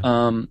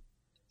 Yeah.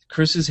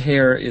 Chris's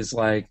hair is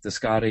like the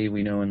Scotty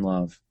we know and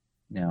love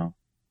now.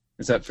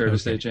 Is that fair to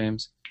say,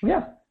 James?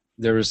 Yeah.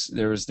 There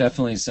was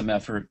definitely some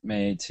effort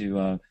made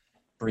to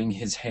bring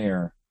his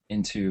hair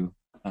into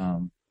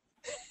line.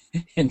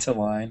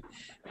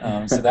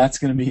 So that's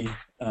going to be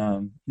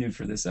new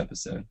for this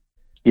episode.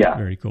 Yeah.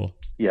 Very cool.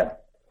 Yeah.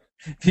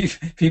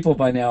 People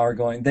by now are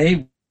going,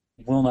 they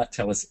will not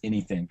tell us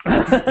anything.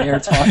 They are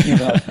talking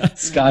about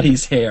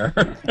Scotty's hair.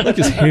 Look,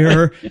 his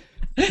hair.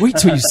 Wait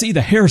till you see the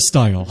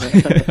hairstyle.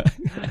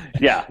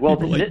 Yeah, well,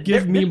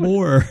 give me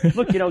more.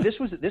 Look, this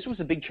was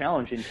a big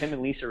challenge, and Tim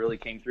and Lisa really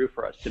came through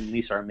for us. Tim and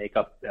Lisa are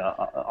makeup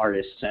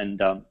artists,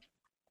 and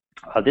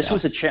this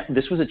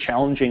was a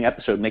challenging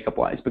episode makeup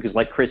wise because,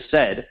 like Chris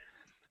said,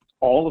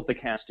 all of the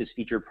cast is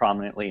featured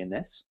prominently in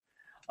this.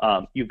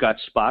 You've got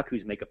Spock,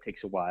 whose makeup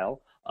takes a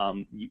while.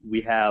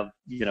 We have,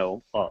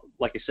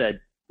 like I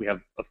said, we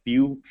have a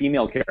few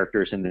female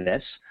characters in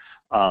this,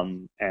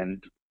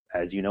 and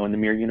as you know, in the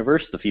Mirror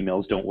Universe, the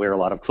females don't wear a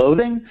lot of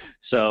clothing,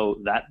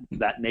 so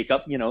that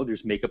makeup,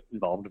 there's makeup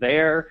involved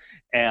there,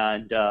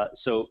 and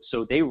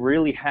so they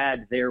really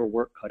had their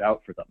work cut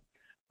out for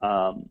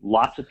them.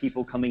 Lots of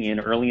people coming in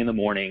early in the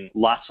morning,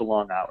 lots of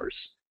long hours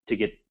to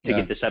get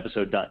this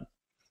episode done.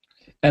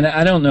 And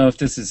I don't know if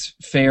this is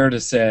fair to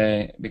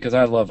say, because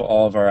I love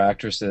all of our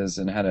actresses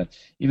and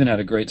even had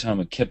a great time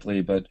with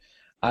Kipley, but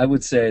I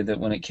would say that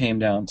when it came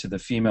down to the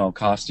female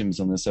costumes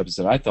on this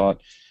episode, I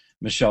thought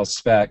Michelle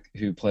Speck,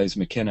 who plays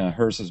McKenna,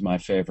 hers is my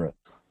favorite.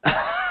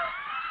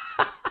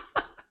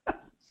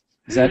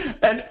 Is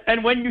that?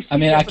 And when you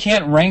see I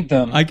can't rank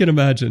them. I can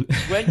imagine.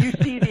 When you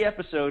see the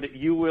episode,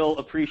 you will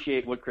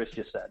appreciate what Chris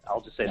just said.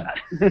 I'll just say that.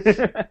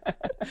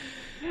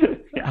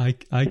 Yeah.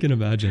 I can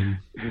imagine.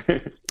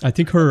 I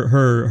think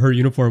her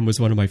uniform was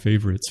one of my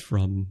favorites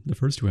from the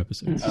first two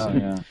episodes. Oh,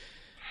 yeah.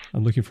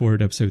 I'm looking forward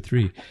to episode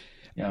 3.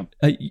 Yeah.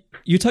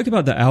 You talked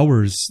about the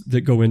hours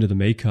that go into the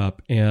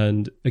makeup,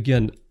 and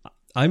again,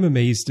 I'm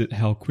amazed at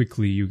how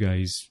quickly you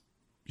guys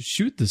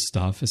shoot this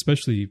stuff,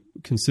 especially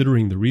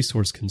considering the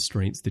resource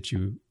constraints that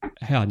you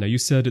had. Now, you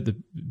said at the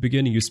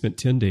beginning you spent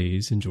 10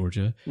 days in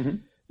Georgia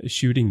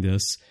shooting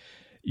this.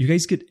 You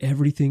guys get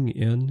everything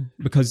in?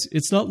 Because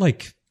it's not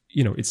like,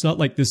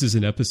 this is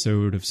an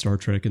episode of Star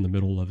Trek in the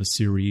middle of a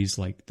series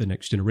like The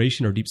Next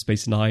Generation or Deep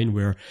Space Nine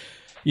where,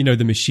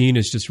 the machine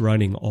is just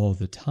running all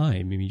the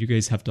time. I mean, you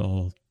guys have to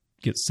all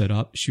get set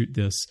up, shoot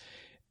this,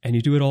 and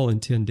you do it all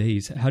in 10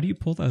 days. How do you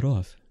pull that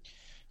off?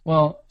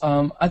 Well,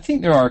 I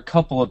think there are a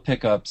couple of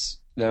pickups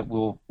that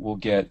we'll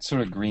get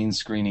sort of green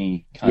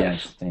screeny kind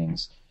of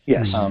things.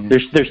 Yes,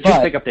 there's two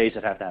pickup days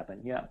that have to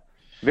happen. Yeah,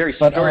 very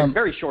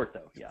short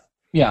though. Yeah.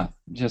 Yeah,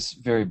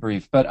 just very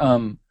brief. But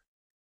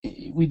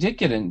we did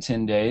get it in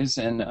 10 days,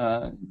 and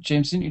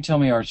James, didn't you tell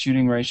me our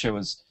shooting ratio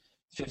was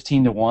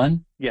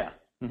 15-1? Yeah.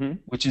 Mm-hmm.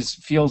 Which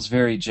feels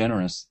very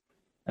generous.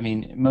 I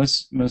mean,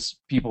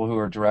 most people who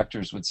are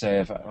directors would say,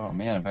 if I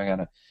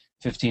got a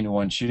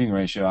 15-1 shooting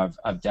ratio,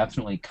 I've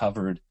definitely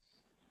covered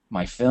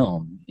my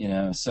film,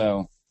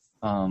 So,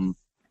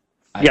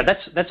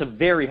 that's a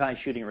very high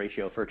shooting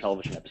ratio for a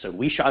television episode.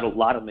 We shot a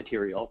lot of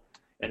material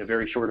in a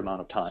very short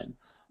amount of time,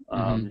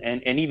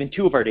 and even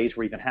 2 of our days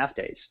were even half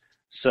days.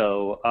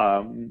 So,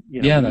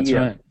 that's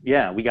right.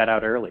 Yeah, we got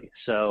out early.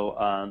 So,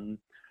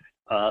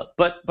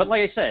 but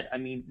like I said, I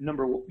mean,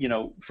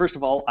 first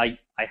of all, I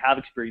have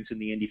experience in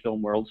the indie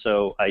film world,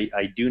 so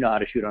I do know how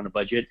to shoot on a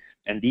budget.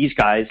 And these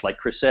guys, like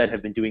Chris said,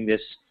 have been doing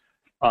this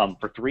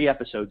for 3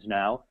 episodes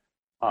now.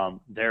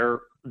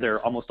 They're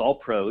almost all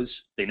pros.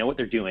 They know what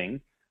they're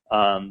doing.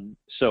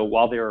 So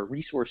while there are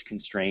resource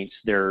constraints,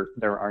 there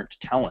aren't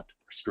talent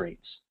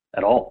restraints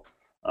at all.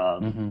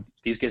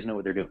 These guys know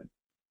what they're doing.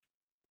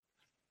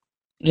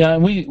 Yeah,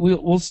 and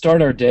we'll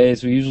start our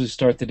days. We usually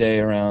start the day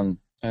around.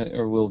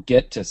 Or we'll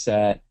get to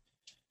set.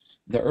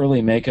 The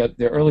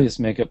earliest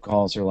makeup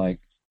calls are like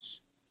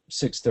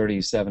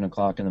 6:30, 7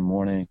 o'clock in the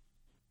morning,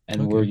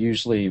 and we're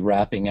usually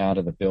wrapping out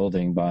of the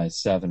building by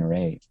 7 or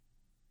 8.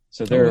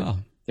 So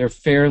they're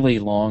fairly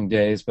long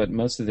days, but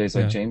most of the days,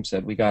 like James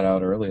said, we got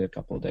out early a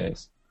couple of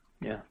days.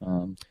 Yeah.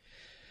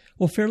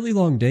 Well, fairly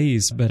long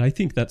days, but I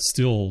think that's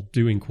still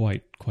doing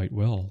quite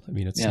well. I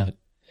mean, it's not.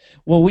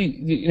 Well,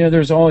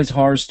 there's always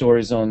horror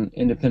stories on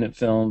independent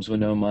films with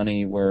no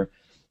money where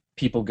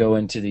people go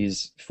into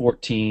these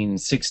 14,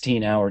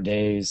 16-hour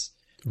days,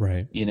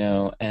 right?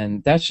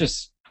 And that's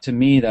just, to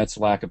me, that's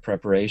lack of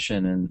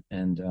preparation,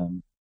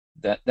 and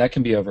that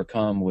can be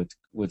overcome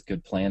with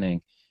good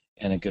planning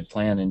and a good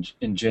plan.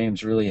 And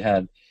James really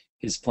had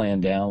his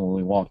plan down when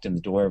we walked in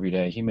the door every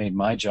day. He made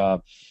my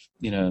job,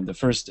 the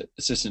first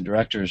assistant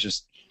director is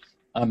just,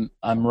 I'm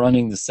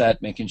running the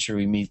set, making sure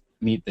we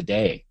meet the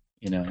day,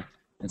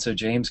 And so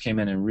James came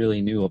in and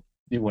really knew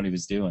what he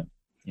was doing,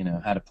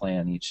 how to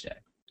plan each day.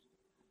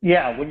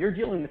 Yeah, when you're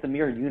dealing with the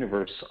mirror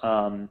universe,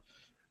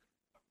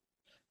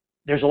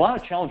 there's a lot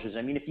of challenges.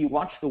 I mean, if you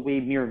watch the way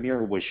Mirror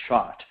Mirror was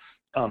shot,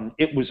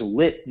 it was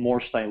lit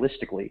more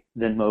stylistically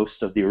than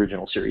most of the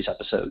original series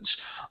episodes.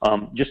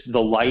 Just the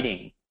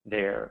lighting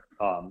there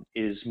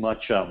is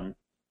much, I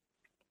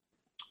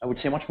would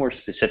say, much more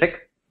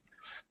specific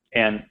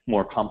and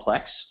more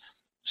complex.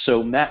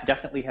 So Matt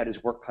definitely had his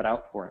work cut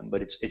out for him,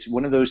 but it's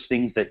one of those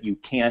things that you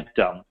can't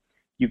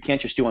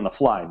just do on the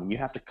fly. I mean, you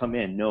have to come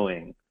in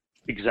knowing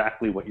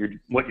exactly what you're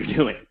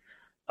doing.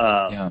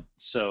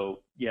 So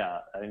yeah,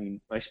 I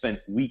mean, I spent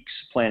weeks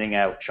planning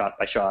out shot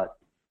by shot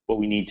what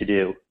we need to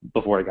do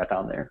before I got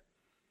down there.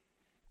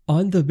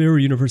 On the mirror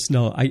universe,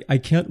 now, you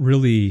can't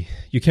really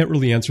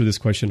answer this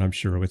question, I'm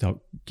sure,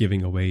 without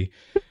giving away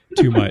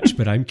too much,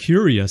 but I'm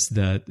curious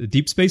that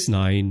Deep Space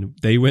Nine,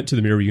 they went to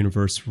the mirror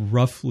universe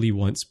roughly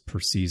once per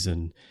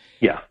season.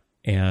 Yeah.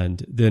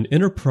 And then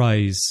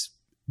Enterprise,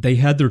 they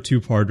had their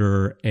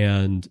two-parter,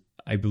 and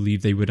I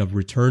believe they would have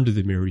returned to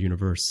the mirror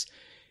universe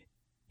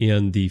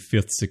in the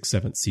 5th, 6th,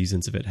 7th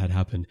seasons if it had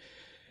happened.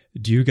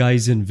 Do you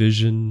guys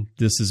envision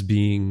this as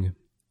being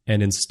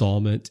an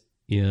installment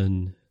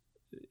in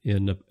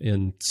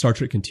Star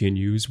Trek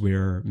Continues,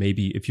 where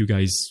maybe if you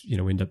guys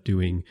end up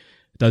doing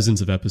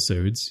dozens of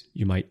episodes,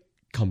 you might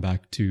come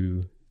back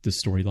to the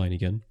storyline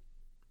again?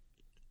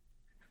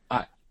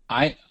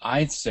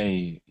 I'd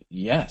say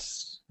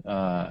yes,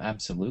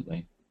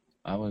 absolutely.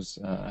 I was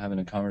having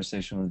a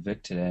conversation with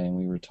Vic today, and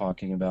we were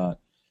talking about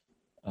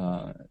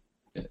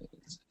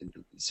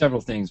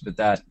several things, but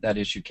that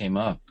issue came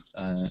up,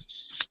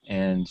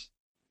 and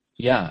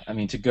yeah, I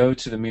mean, to go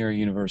to the mirror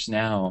universe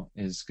now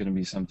is going to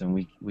be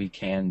something we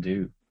can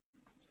do.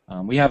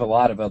 We have a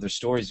lot of other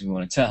stories we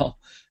want to tell.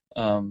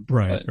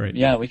 Right.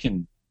 Yeah, we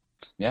can.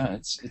 Yeah,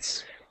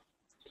 it's.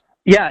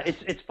 Yeah,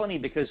 it's funny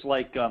because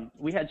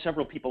we had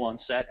several people on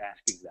set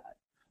asking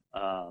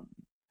that,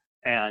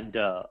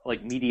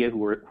 and media who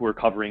were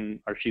covering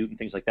our shoot and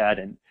things like that,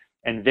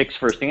 and Vic's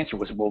first answer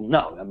was, well,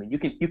 no, I mean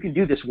you can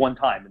do this one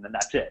time and then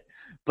that's it.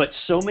 But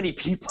so many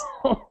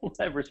people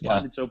have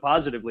responded so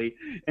positively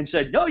and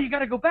said, no, you got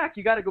to go back.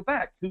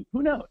 Who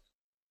knows?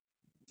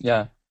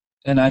 Yeah,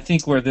 and I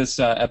think where this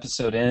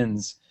episode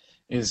ends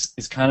is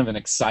kind of an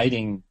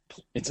exciting.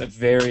 It's a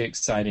very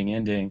exciting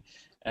ending,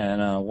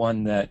 and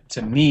one that,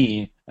 to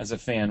me, as a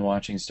fan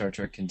watching Star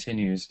Trek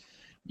Continues,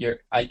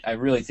 I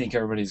really think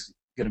everybody's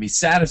going to be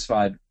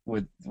satisfied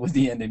with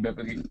the ending, but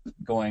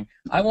going,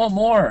 I want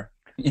more.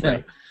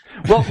 Right.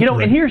 Well,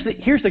 and here's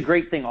the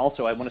great thing.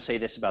 Also, I want to say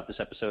this about this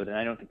episode, and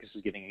I don't think this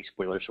is giving any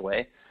spoilers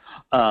away.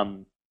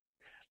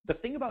 The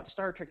thing about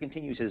Star Trek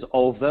Continues is,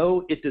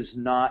 although it does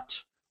not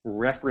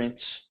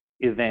reference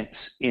events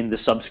in the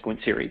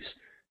subsequent series,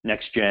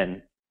 Next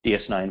Gen,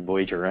 DS9,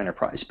 Voyager,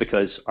 Enterprise,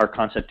 because our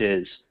concept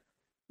is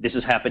this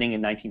is happening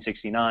in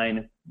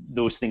 1969.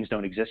 Those things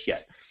don't exist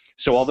yet.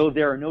 So although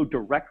there are no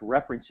direct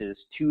references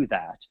to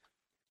that,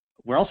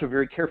 we're also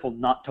very careful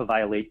not to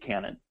violate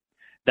canon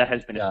that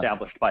has been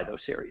established by those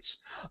series.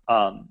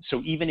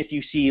 So even if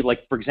you see,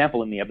 for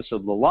example, in the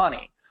episode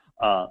Lilani,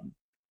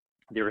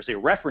 there is a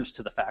reference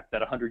to the fact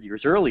that 100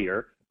 years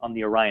earlier on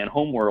the Orion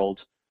homeworld,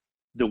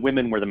 the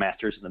women were the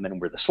masters and the men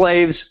were the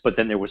slaves, but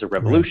then there was a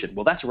revolution. Right.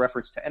 Well, that's a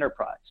reference to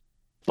Enterprise.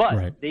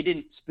 But they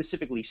didn't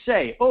specifically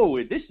say,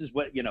 oh, this is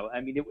what,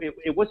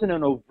 it wasn't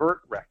an overt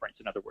reference,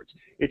 in other words.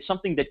 It's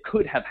something that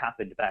could have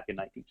happened back in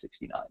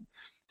 1969.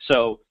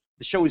 So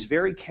the show is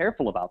very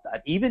careful about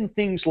that. Even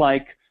things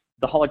like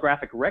the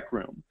holographic rec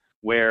room,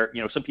 where,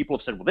 some people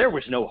have said, well, there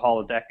was no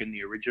holodeck in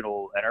the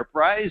original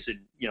Enterprise and,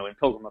 in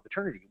Pilgrim of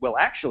Eternity. Well,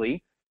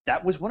 actually,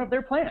 that was one of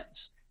their plans.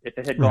 If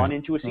it had gone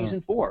into a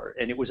season 4,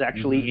 and it was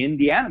actually in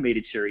the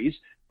animated series,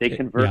 they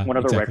convert one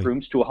of the rec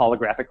rooms to a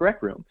holographic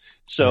rec room.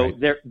 So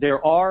they're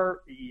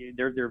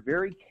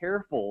very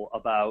careful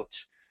about,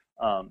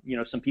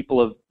 some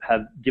people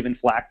have given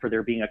flack for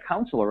there being a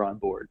counselor on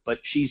board, but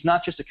she's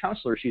not just a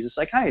counselor, she's a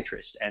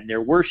psychiatrist, and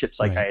there were ship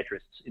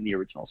psychiatrists in the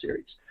original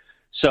series.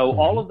 So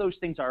all of those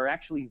things are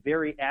actually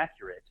very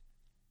accurate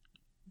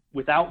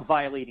without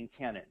violating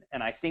canon.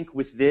 And I think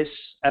with this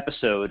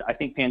episode, I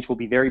think fans will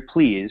be very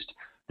pleased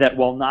that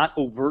while not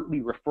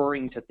overtly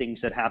referring to things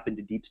that happened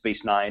in Deep Space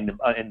Nine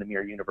in the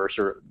Mirror Universe,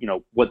 or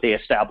what they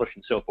established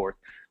and so forth,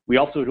 we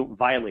also don't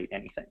violate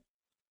anything.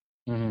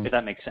 If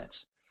that makes sense.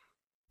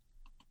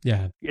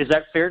 Yeah. Is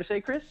that fair to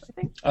say, Chris? I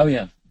think. Oh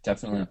yeah,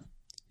 definitely.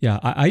 Yeah,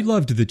 I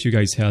loved that you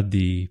guys had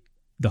the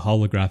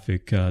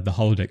holographic the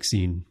holodeck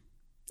scene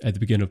at the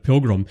beginning of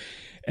Pilgrim.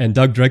 And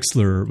Doug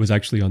Drexler was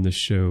actually on this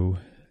show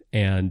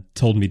and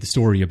told me the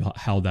story about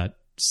how that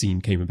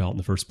scene came about in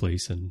the first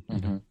place, and you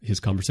know, his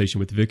conversation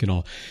with Vic and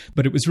all.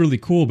 But it was really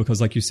cool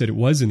because, like you said, it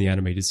was in the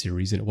animated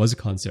series and it was a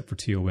concept for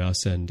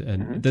TOS. And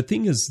the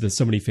thing is that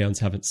so many fans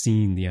haven't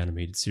seen the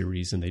animated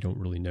series and they don't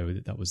really know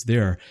that that was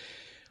there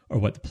or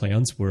what the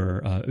plans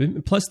were.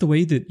 Plus, the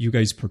way that you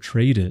guys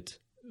portrayed it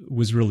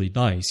was really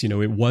nice. You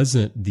know, it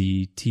wasn't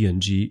the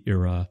TNG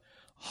era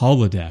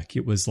holodeck.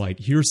 It was like,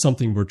 here's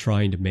something we're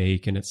trying to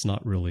make, and it's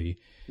not really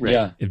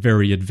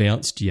very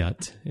advanced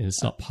yet, and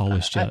it's not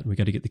polished yet. We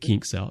got to get the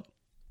kinks out.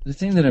 The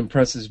thing that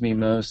impresses me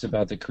most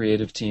about the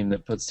creative team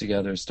that puts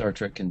together Star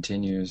Trek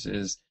Continues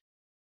is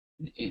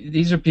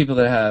these are people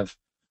that have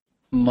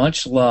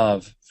much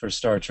love for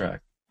Star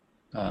Trek,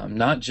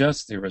 not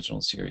just the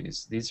original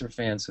series. These are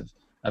fans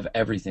of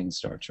everything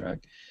Star Trek,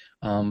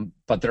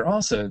 but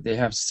they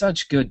have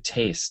such good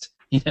taste.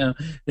 You know,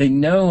 they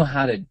know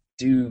how to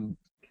do.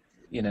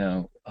 You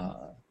know,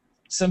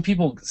 some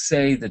people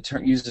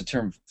use the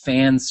term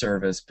fan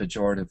service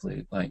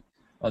pejoratively, like,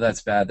 oh,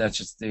 that's bad. That's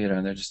just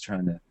they're just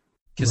trying to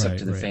kiss up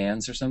to the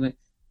fans or something.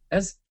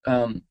 As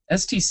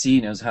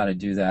STC knows how to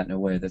do that in a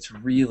way that's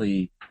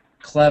really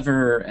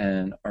clever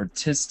and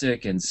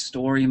artistic and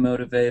story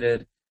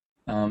motivated,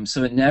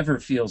 so it never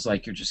feels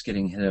like you're just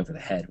getting hit over the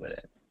head with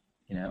it,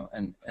 you know.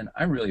 And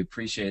I really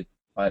appreciate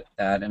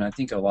that, and I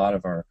think a lot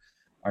of our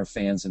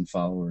fans and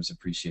followers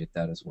appreciate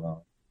that as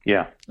well.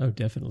 Yeah. Oh,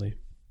 definitely.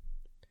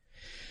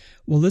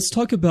 Well, let's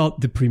talk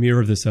about the premiere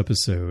of this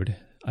episode.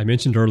 I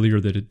mentioned earlier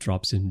that it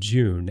drops in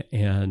June,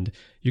 and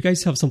you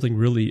guys have something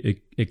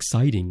really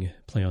exciting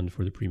planned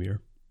for the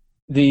premiere.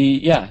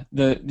 The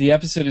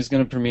episode is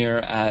going to premiere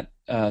at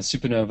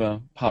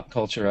Supernova Pop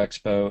Culture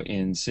Expo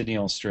in Sydney,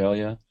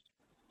 Australia,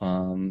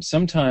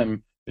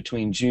 sometime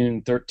between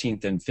June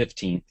 13th and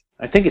 15th.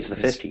 I think it's the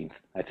 15th.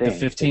 I think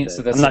the 15th,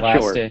 so that's I'm the not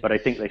last sure, day. But I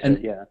think they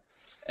said yeah.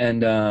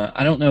 And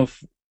I don't know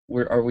if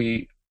are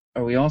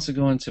we also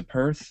going to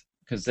Perth,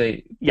 because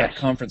that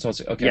conference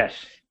also. Okay.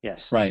 Yes.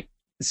 Right.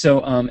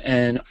 So,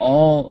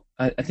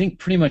 I think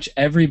pretty much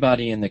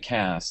everybody in the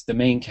cast, the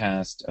main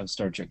cast of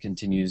Star Trek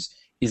Continues,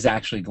 is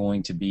actually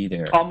going to be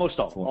there. Almost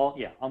all.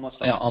 Almost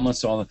all. Yeah,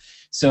 almost all.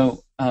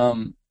 So,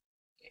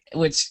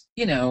 which,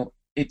 you know,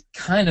 it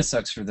kind of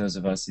sucks for those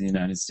of us in the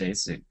United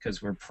States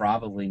because we're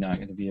probably not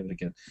going to be able to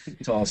get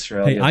to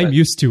Australia. Hey, I'm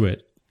used to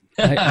it.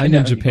 I'm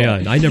in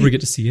Japan. I never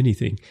get to see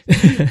anything.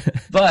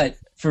 But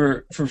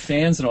for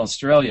fans in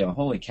Australia,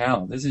 holy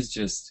cow, this is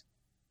just,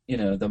 you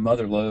know, the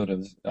mother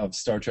lode of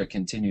Star Trek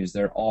Continues.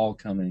 They're all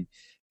coming.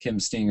 Kim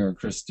Stinger,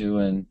 Chris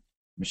Doohan,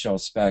 Michelle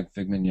Speck,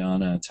 Vic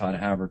Mignogna, Todd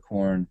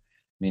Havercorn.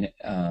 I mean,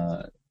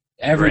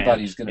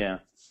 everybody's going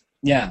to...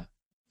 Yeah.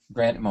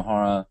 Grant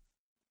Mahara.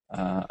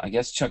 I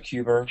guess Chuck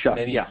Huber.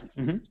 Maybe. Yeah.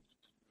 Mm-hmm.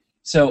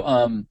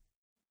 So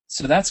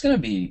that's going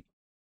to be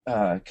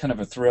kind of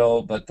a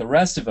thrill, but the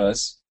rest of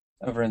us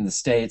over in the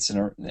States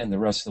and the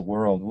rest of the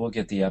world will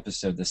get the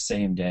episode the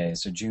same day.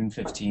 So June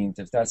 15th,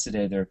 if that's the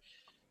day they're...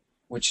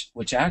 Which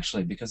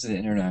actually, because of the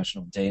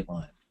international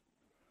dateline,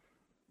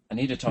 I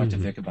need to talk to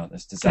Vic about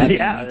this. Does that mean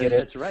we get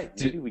it? That's right.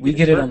 We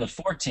get it on the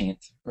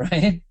 14th,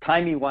 right?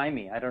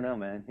 Timey-wimey. I don't know,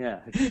 man. Yeah.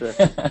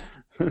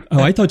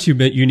 Oh, I thought you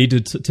meant you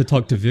needed to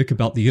talk to Vic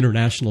about the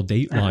international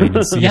dateline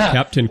and see if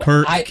Captain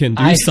Kirk can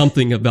do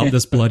something about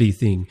this bloody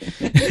thing.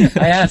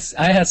 I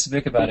asked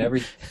Vic about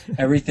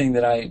everything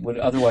that I would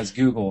otherwise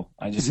Google.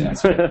 I just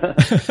asked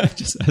Vic.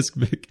 Just ask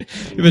Vic.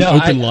 You have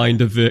an open line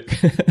to Vic.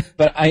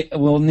 But I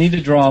will need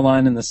to draw a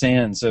line in the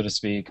sand, so to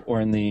speak, or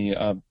in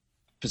the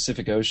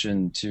Pacific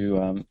Ocean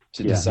to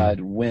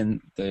decide when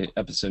the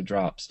episode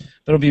drops.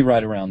 But it'll be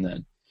right around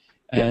then.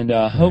 And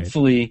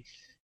hopefully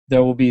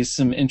there will be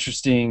some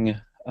interesting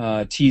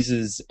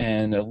teases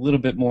and a little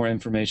bit more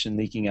information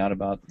leaking out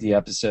about the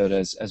episode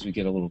as we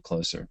get a little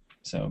closer.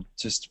 So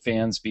just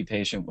fans, be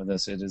patient with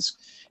us. It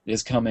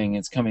is coming.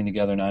 It's coming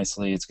together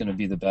nicely. It's going to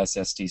be the best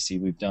STC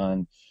we've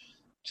done.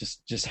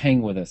 Just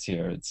hang with us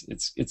here.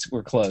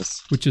 We're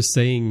close. Which is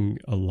saying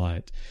a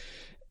lot.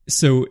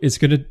 So it's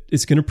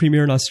gonna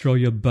premiere in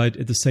Australia, but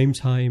at the same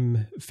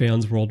time,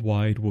 fans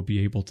worldwide will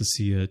be able to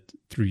see it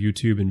through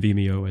YouTube and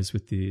Vimeo, as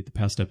with the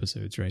past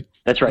episodes, right?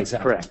 That's right.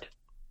 Exactly. Correct.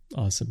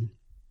 Awesome.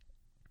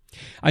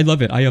 I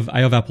love it. I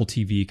have Apple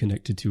TV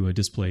connected to a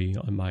display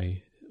on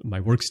my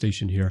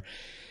workstation here,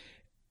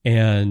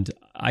 and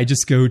I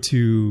just go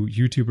to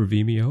YouTube or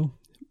Vimeo,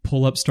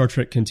 pull up Star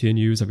Trek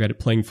Continues. I've got it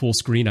playing full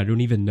screen. I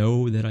don't even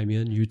know that I'm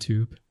in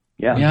YouTube.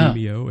 Yeah.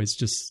 Vimeo.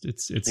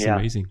 It's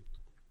amazing.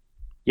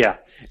 Yeah,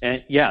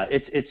 and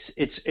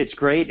it's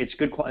great. It's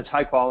good. It's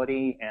high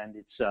quality, and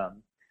it's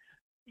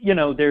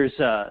there's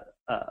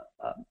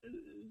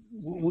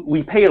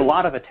we pay a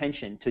lot of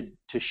attention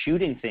to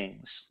shooting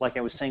things. Like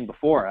I was saying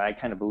before, I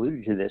kind of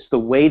alluded to this. The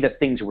way that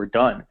things were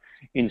done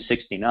in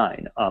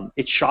 '69,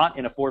 it's shot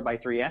in a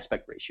 4:3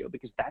 aspect ratio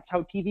because that's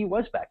how TV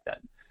was back then.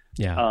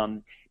 Yeah.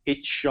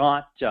 It's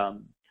shot.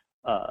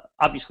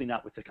 Obviously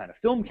not with the kind of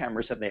film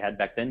cameras that they had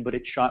back then, but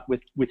it's shot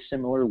with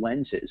similar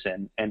lenses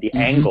and the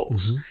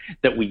angles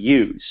that we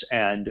use.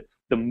 And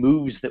the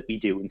moves that we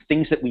do and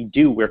things that we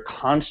do, we're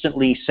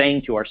constantly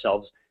saying to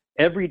ourselves,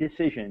 every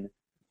decision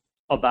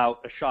about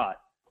a shot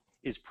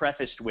is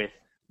prefaced with,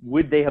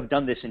 would they have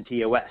done this in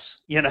TOS?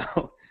 You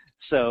know?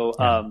 So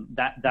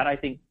that I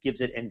think gives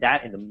it, and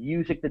the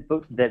music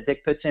that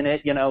Vic puts in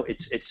it, you know,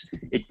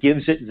 it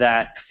gives it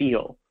that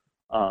feel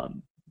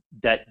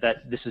that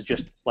this is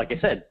just, like I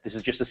said, this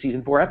is just a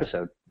season 4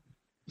 episode.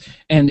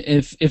 And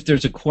if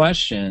there's a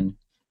question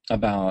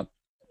about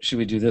should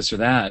we do this or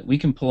that, we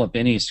can pull up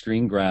any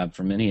screen grab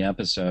from any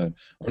episode,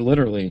 or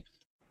literally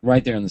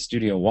right there in the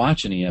studio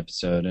watch any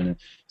episode. And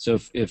so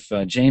if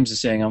James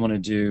is saying, I want to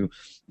do,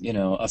 you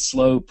know, a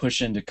slow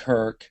push into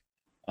Kirk,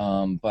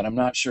 but I'm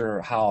not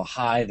sure how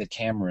high the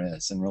camera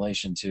is in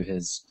relation to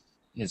his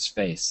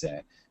face,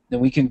 say, then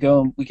we can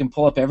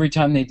pull up every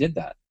time they did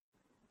that.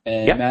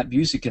 And Matt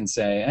Busey can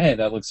say, hey,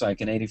 that looks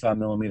like an 85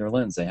 millimeter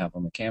lens they have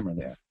on the camera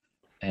there.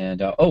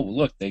 And, oh,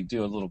 look, they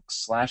do a little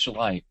slash of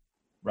light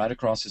right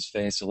across his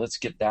face, so let's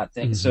get that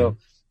thing. Mm-hmm. So,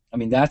 I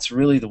mean, that's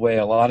really the way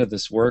a lot of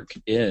this work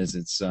is.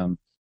 It's, I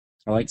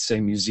like to say,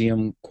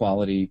 museum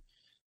quality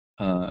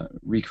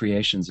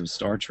recreations of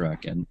Star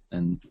Trek,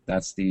 and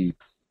that's the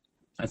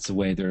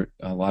way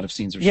a lot of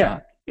scenes are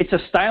shot. It's a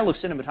style of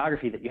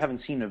cinematography that you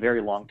haven't seen in a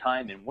very long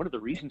time, and one of the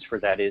reasons for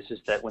that is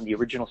that when the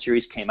original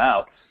series came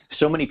out,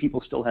 so many people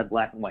still had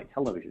black and white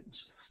televisions.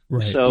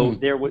 Right. So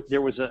there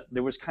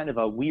was kind of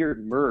a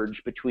weird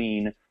merge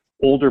between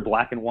older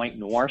black and white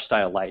noir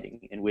style lighting,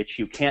 in which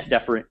you can't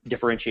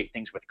differentiate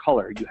things with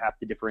color. You have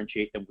to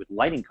differentiate them with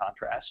lighting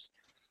contrast.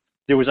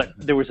 There was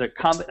a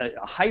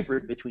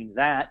hybrid between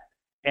that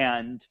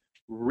and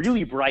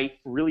really bright,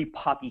 really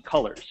poppy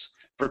colors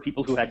for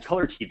people who had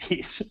color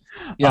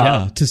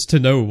TVs. Just to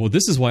know, well,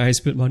 this is why I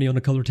spent money on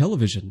a color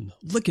television.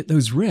 Look at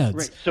those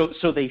reds. Right.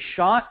 So they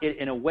shot it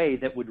in a way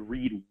that would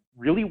read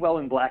really well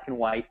in black and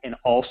white and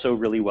also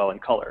really well in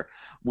color,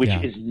 which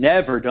is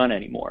never done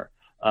anymore.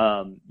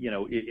 You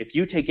know, if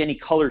you take any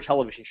color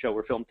television show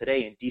or film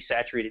today and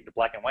desaturate it into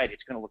black and white,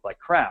 it's going to look like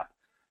crap.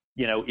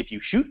 You know, if you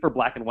shoot for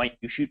black and white,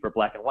 you shoot for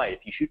black and white. If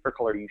you shoot for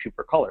color, you shoot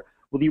for color.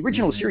 Well, the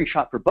original series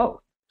shot for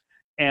both.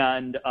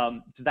 And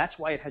that's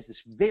why it has this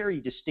very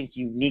distinct,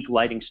 unique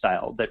lighting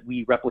style that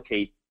we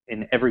replicate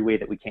in every way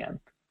that we can.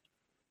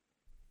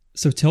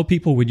 So tell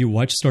people, when you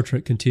watch Star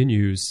Trek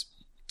Continues,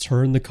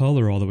 turn the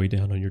color all the way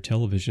down on your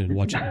television and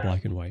watch it in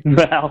black and white.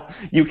 Well,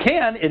 you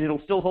can, and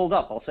it'll still hold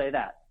up. I'll say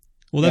that.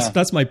 Well,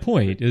 that's my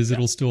point, is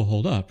it'll still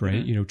hold up,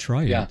 right? You know,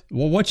 try it.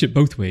 Well, watch it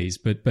both ways,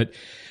 but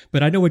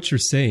I know what you're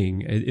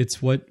saying.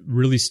 It's what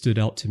really stood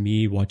out to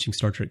me watching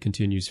Star Trek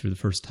Continues for the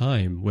first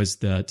time, was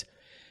that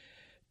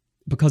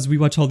because we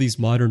watch all these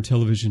modern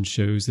television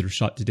shows that are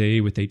shot today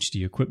with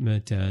HD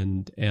equipment,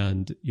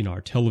 and you know,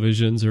 our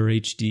televisions are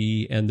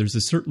HD, and there's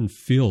a certain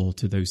feel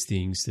to those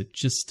things that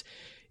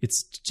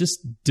it's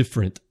just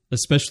different,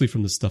 especially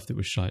from the stuff that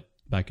was shot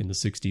back in the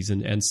 60s.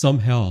 And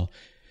somehow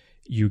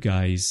you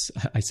guys,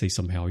 I say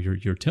somehow,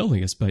 you're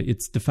telling us, but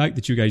it's the fact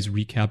that you guys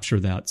recapture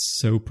that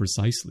so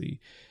precisely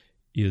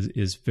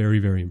is very,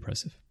 very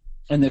impressive.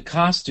 And the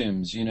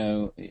costumes, you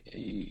know,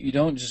 you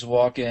don't just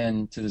walk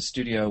into the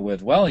studio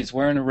with, well, he's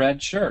wearing a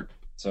red shirt,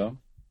 so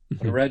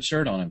put a red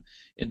shirt on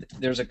him.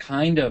 There's a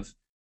kind of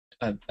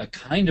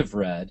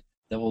red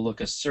that will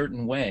look a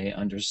certain way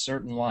under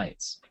certain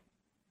lights,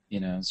 you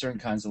know, certain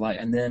kinds of light,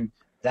 and then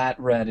that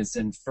red is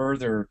then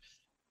further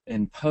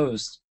in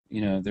post.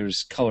 You know,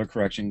 there's color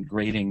correction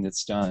grading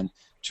that's done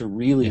to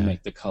really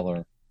make the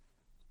color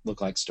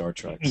look like Star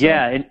Trek. So.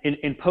 Yeah,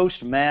 in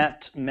post,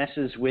 Matt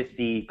messes with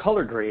the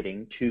color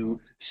grading to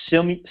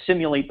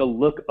simulate the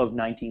look of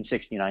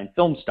 1969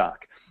 film stock,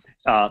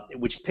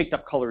 which picked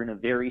up color in a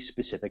very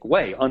specific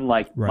way,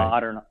 unlike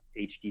modern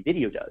HD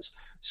video does.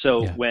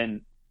 So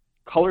when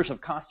colors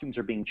of costumes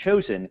are being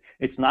chosen,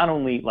 it's not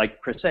only,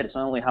 like Chris said, it's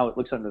not only how it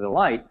looks under the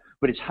light,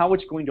 but it's how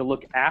it's going to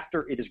look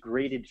after it is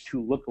graded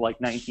to look like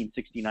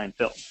 1969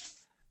 film.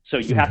 So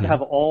you have to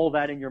have all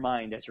that in your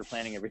mind as you're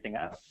planning everything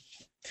out.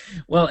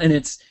 Well, and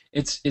this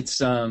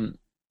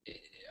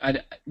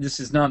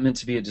is not meant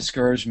to be a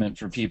discouragement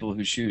for people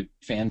who shoot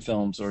fan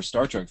films or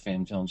Star Trek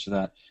fan films, for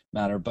that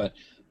matter. But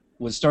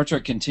with Star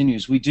Trek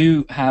Continues, we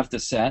do have the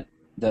set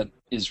that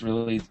is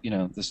really, you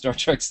know, the Star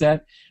Trek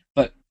set.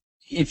 But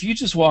if you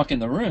just walk in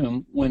the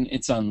room when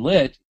it's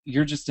unlit,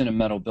 you're just in a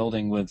metal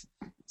building with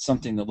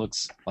something that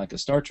looks like a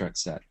Star Trek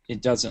set.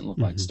 It doesn't look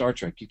like Star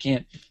Trek. You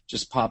can't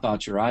just pop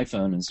out your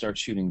iPhone and start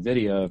shooting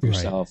video of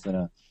yourself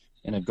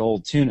in a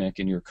gold tunic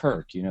and you're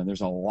Kirk. You know, there's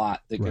a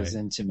lot that goes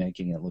into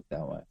making it look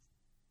that way.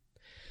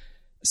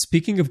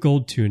 Speaking of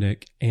gold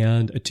tunic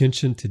and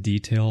attention to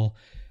detail,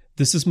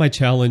 this is my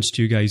challenge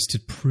to you guys to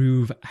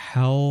prove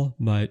how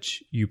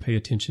much you pay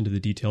attention to the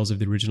details of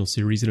the original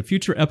series. In a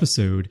future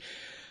episode,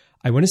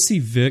 I want to see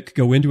Vic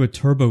go into a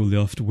turbo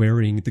lift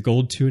wearing the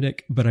gold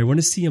tunic, but I want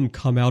to see him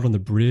come out on the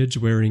bridge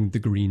wearing the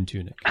green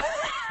tunic.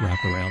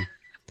 Wrap around.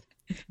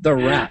 The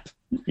wrap.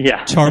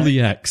 Yeah. Charlie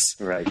X.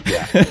 Right,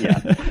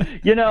 yeah.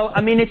 You know,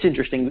 I mean, it's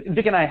interesting.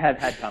 Vic and I have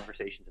had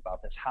conversations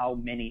about this, how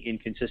many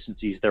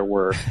inconsistencies there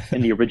were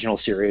in the original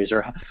series,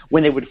 or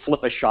when they would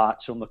flip a shot.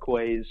 So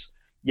McCoy's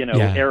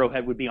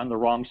Arrowhead would be on the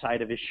wrong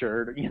side of his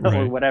shirt,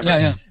 or whatever.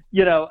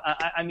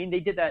 I mean, they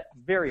did that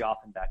very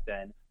often back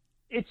then.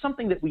 It's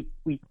something that we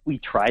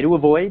try to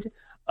avoid.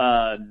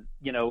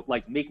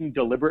 Like making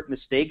deliberate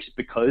mistakes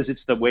because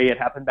it's the way it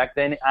happened back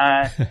then.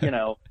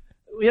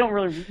 We don't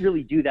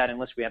really do that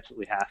unless we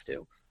absolutely have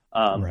to.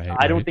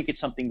 I don't think it's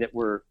something that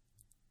we're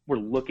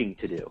looking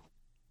to do.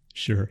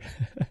 Sure.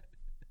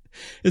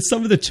 It's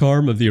some of the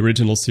charm of the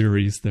original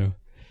series, though.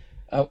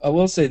 I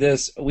will say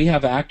this. We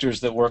have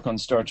actors that work on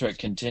Star Trek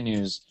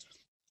Continues,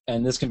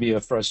 and this can be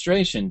a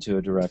frustration to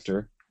a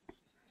director,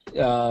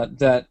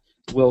 that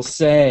will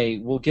say,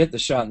 we'll get the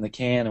shot in the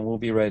can and we'll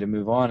be ready to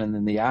move on, and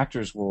then the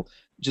actors will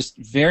just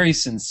very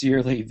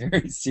sincerely,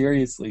 very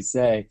seriously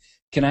say,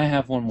 can I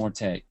have one more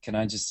take? Can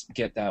I just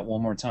get that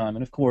one more time?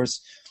 And of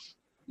course,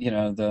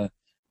 the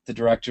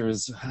director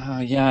is,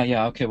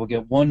 okay, we'll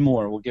get one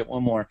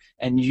more.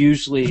 And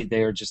usually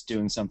they are just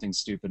doing something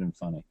stupid and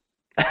funny.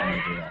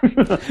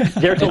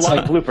 There's a lot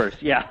of bloopers,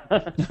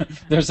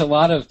 There's a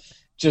lot of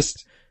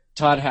just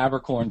Todd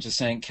Haberkorn just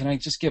saying, can I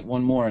just get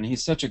one more? And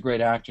he's such a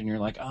great actor, and you're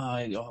like,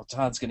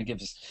 Todd's going to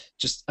give us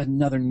just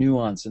another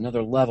nuance,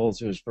 another level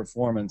to his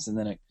performance, and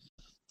then it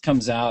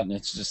comes out and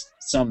it's just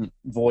some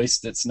voice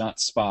that's not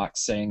Spock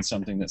saying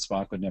something that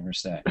Spock would never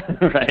say.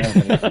 Right.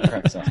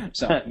 Cracks up.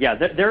 So. Yeah,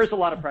 there is a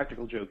lot of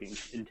practical joking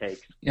in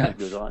takes as it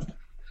goes on.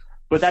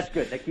 But that's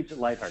good. That keeps it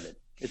lighthearted.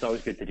 It's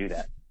always good to do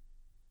that.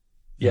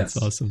 Yes.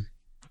 That's awesome.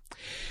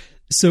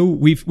 So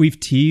we've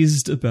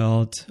teased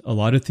about a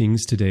lot of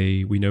things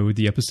today. We know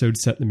the episode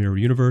set in the Mirror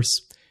Universe.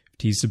 We've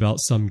teased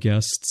about some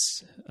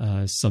guests,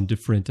 some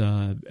different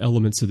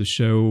elements of the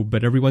show,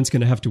 but everyone's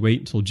going to have to wait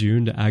until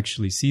June to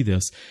actually see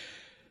this.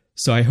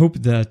 So I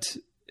hope that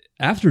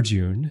after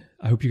June,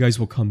 I hope you guys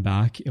will come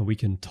back and we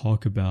can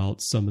talk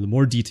about some of the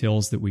more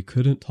details that we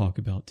couldn't talk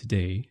about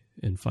today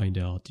and find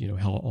out,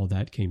 how all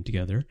that came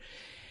together.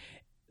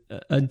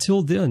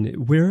 Until then,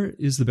 where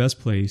is the best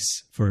place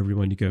for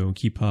everyone to go and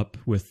keep up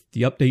with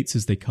the updates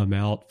as they come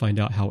out, find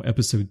out how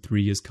episode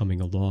 3 is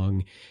coming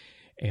along,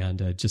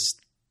 and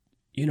just,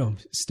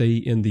 stay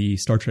in the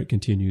Star Trek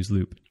Continues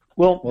loop?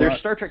 Well,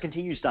 there's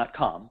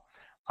StarTrekContinues.com,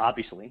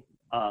 obviously.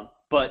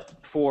 But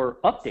for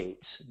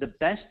updates, the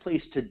best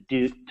place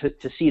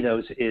to see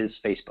those is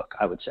Facebook,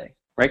 I would say.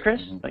 Right,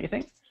 Chris? Mm-hmm. Don't you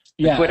think?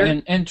 Yeah,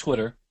 Twitter? and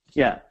Twitter.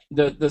 Yeah.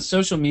 The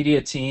social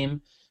media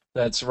team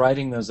that's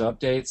writing those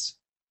updates,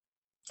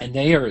 and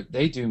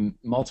they do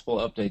multiple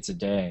updates a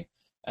day,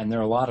 and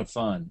they're a lot of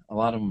fun. A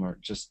lot of them are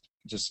just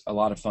a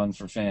lot of fun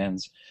for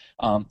fans.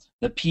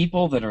 The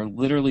people that are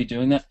literally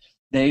doing that,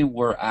 they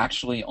were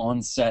actually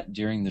on set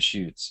during the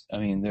shoots. I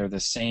mean, they're the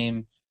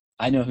same.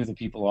 I know who the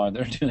people are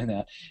that are doing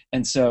that.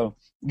 And so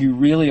you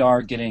really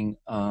are getting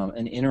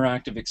an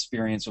interactive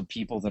experience with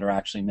people that are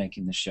actually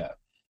making the show.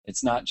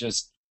 It's not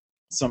just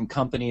some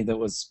company that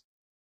was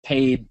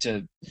paid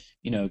to,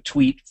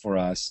 tweet for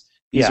us.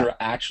 These are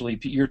actually,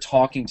 you're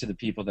talking to the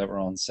people that were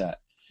on set.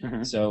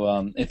 Mm-hmm.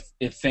 So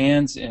if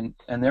fans, and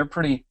they're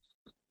pretty,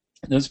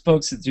 those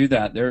folks that do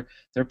that,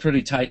 they're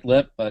pretty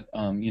tight-lipped, but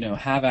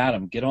have at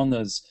them. Get on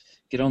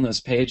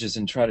those pages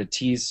and try to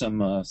tease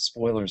some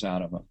spoilers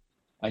out of them.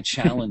 I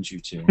challenge you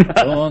to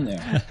go on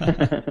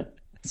there,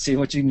 see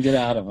what you can get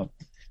out of them.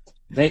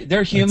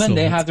 They're human. Excellent.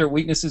 They have their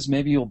weaknesses.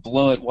 Maybe you'll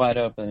blow it wide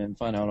open and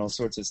find out all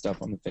sorts of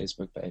stuff on the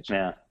Facebook page.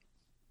 Yeah,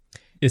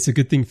 it's a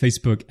good thing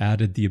Facebook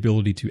added the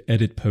ability to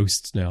edit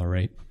posts now,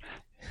 right?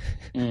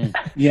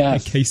 Yeah, in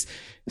case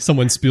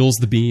someone spills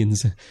the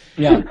beans.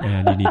 Yeah,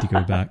 and you need to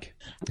go back.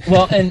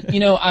 Well, and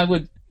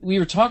we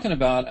were talking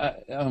about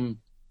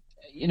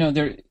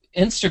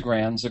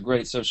Instagram's a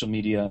great social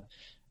media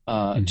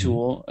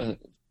tool.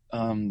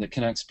 That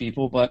connects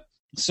people, but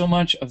so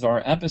much of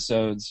our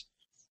episodes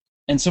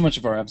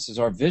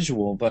are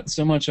visual, but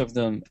so much of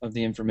the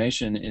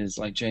information is,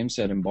 like James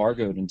said,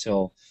 embargoed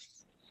until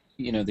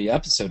the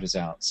episode is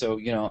out. So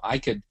I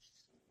could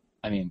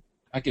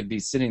be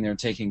sitting there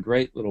taking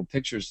great little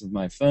pictures with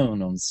my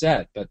phone on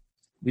set, but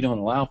we don't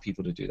allow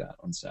people to do that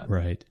on set.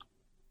 Right.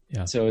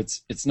 Yeah. So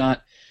it's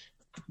not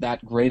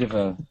that great of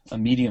a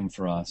medium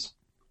for us.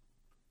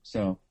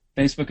 So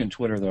Facebook and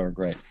Twitter, though, are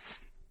great.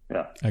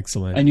 Yeah.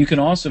 Excellent. And you can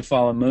also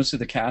follow, most of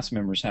the cast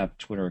members have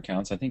Twitter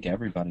accounts. I think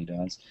everybody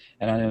does.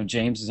 And I know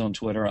James is on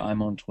Twitter.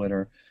 I'm on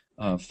Twitter.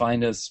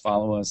 Find us,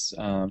 follow us.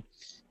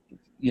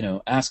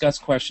 Ask us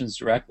questions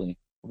directly.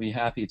 We'll be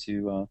happy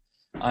to.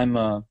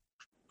 I'm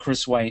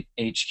Chris White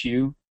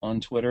HQ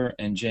on Twitter,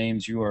 and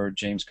James, you are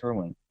James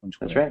Kerwin on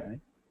Twitter. That's right.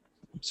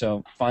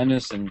 So find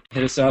us and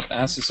hit us up.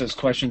 Ask us those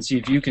questions. See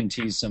if you can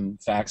tease some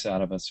facts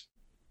out of us.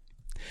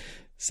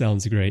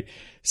 Sounds great.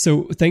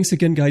 So thanks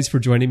again, guys, for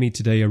joining me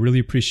today. I really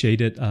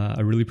appreciate it.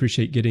 I really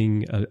appreciate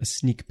getting a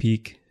sneak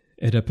peek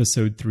at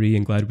episode 3,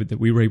 and glad that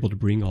we were able to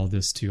bring all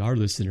this to our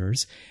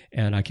listeners.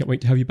 And I can't wait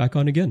to have you back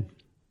on again.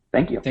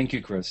 Thank you. Thank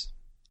you, Chris.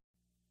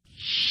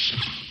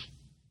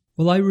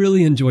 Well, I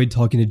really enjoyed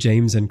talking to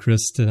James and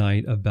Chris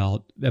tonight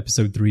about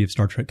episode 3 of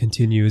Star Trek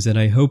Continues, and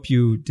I hope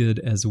you did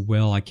as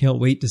well. I can't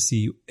wait to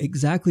see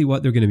exactly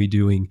what they're going to be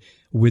doing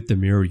with the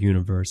Mirror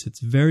Universe.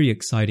 It's very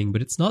exciting,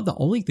 but it's not the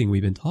only thing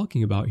we've been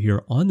talking about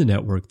here on the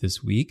network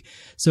this week.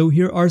 So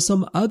here are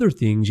some other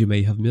things you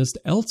may have missed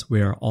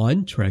elsewhere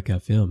on Trek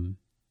FM.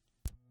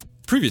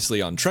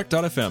 Previously on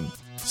Trek.fm,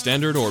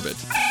 Standard Orbit.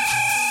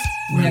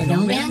 Where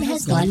no man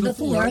has gone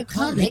before,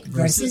 comic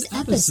versus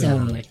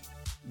episode.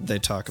 They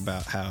talk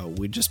about how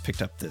we just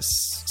picked up this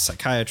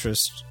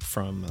psychiatrist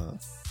from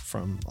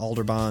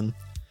Aldebaran.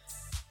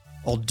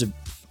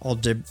 Alderaan.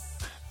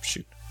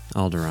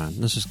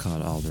 Let's just call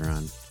it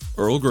Alderaan.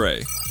 Earl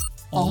Grey.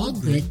 All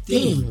good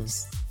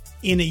things.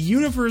 In a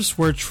universe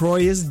where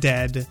Troy is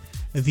dead,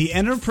 the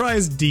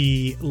Enterprise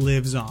D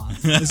lives on.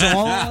 That's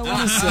all I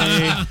want to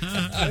say.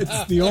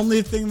 It's the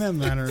only thing that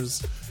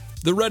matters.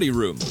 The Ready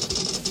Room.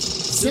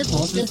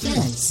 Civil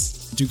defense.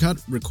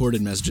 Dukat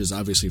recorded messages,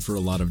 obviously, for a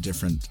lot of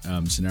different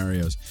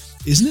scenarios.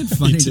 Isn't it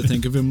funny to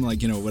think of him,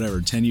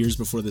 10 years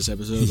before this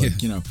episode,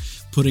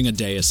 putting a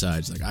day aside?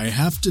 It's like, I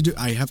have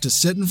to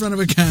sit in front of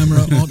a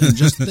camera and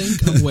just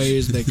think of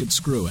ways they could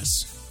screw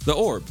us. The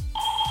Orb.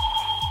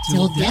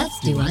 Till death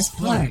do us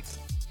part.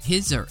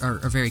 His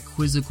are very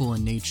quizzical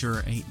in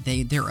nature.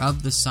 They're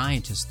of the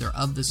scientist. They're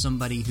of the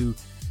somebody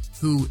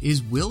who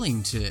is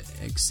willing to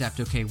accept,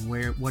 okay,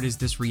 what is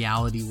this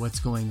reality? What's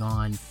going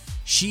on?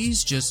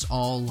 She's just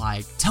all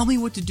like, tell me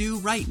what to do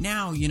right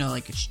now.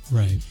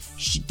 Right.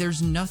 There's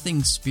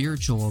nothing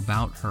spiritual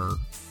about her.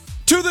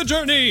 To the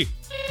journey!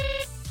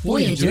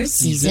 Voyager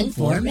Season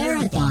 4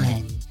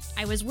 Marathon.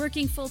 I was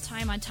working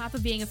full-time on top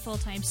of being a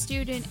full-time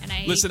student, and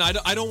Listen, I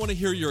don't want to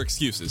hear your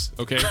excuses,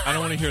 okay? I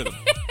don't want to hear them.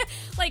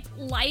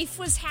 Life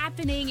was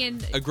happening,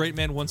 and... A great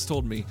man once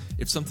told me,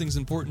 if something's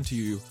important to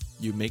you,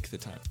 you make the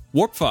time.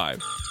 Warp 5.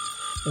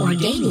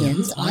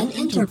 Organians on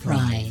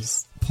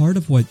Enterprise. Part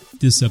of what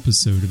this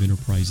episode of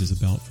Enterprise is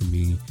about for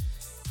me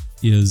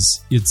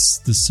is it's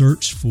the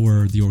search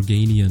for the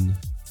Organian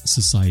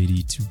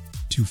society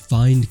to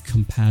find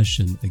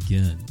compassion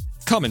again.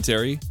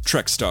 Commentary,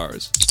 Trek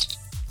Stars.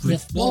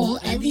 Cliff Bull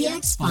and the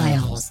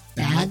X-Files.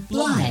 Bad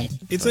Blood.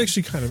 It's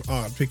actually kind of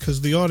odd because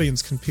the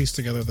audience can piece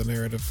together the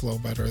narrative flow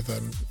better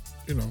than,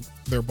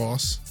 their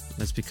boss.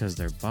 That's because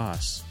their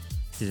boss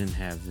didn't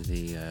have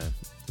the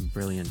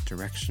brilliant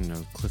direction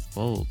of Cliff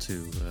Bull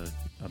to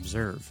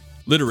observe.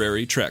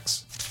 Literary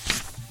Treks.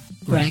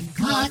 Greg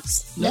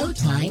Cox, No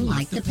Time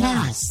Like the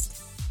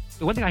Past.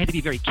 The one thing I had to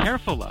be very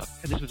careful of,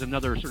 and this was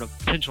another sort of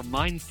potential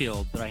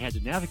minefield that I had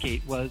to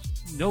navigate, was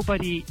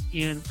nobody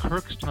in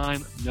Kirk's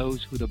time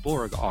knows who the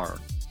Borg are.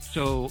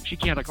 So she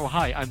can't oh,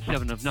 hi, I'm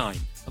 7 of 9.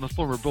 I'm a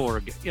former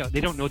Borg.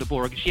 They don't know the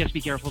Borg. She has to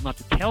be careful not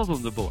to tell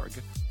them the Borg.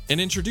 And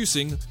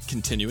introducing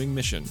Continuing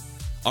Mission,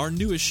 our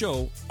newest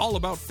show all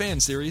about fan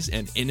series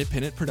and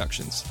independent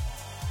productions.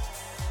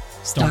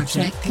 Star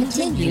Trek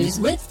Continues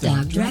with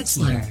Doug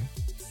Drexler.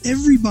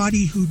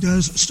 Everybody who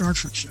does a Star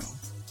Trek show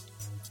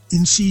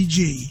in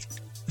CG,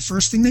 the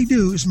first thing they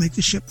do is make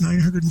the ship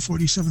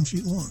 947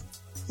 feet long.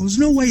 Well, there's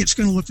no way it's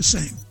going to look the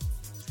same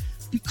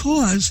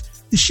because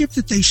the ship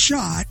that they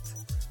shot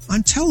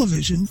on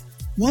television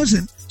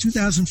wasn't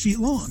 2,000 feet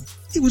long.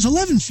 It was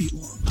 11 feet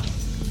long.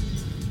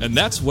 And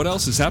that's what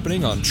else is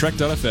happening on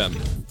Trek.fm.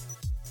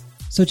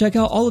 So check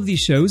out all of these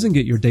shows and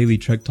get your daily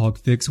Trek Talk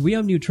fix. We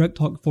have new Trek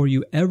Talk for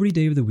you every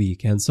day of the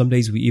week, and some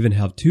days we even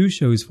have 2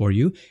 shows for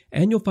you,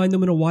 and you'll find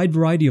them in a wide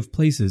variety of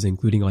places,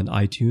 including on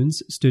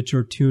iTunes,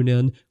 Stitcher,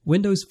 TuneIn,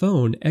 Windows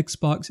Phone,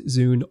 Xbox,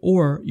 Zune,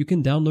 or you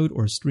can download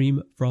or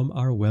stream from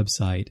our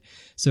website.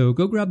 So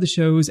go grab the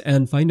shows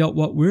and find out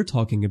what we're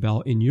talking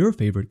about in your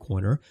favorite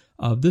corner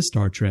of the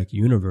Star Trek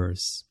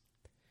universe.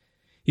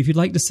 If you'd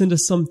like to send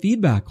us some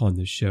feedback on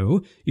this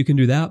show, you can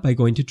do that by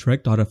going to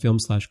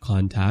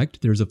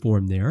trek.fm/contact. There's a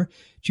form there.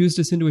 Choose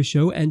to send to a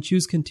show and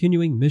choose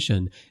Continuing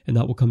Mission, and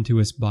that will come to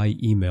us by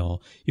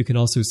email. You can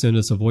also send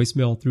us a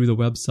voicemail through the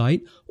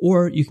website,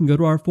 or you can go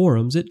to our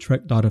forums at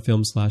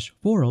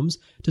trek.fm/forums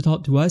to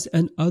talk to us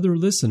and other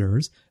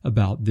listeners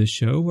about this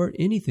show or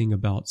anything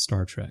about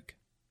Star Trek.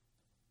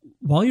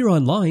 While you're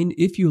online,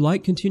 if you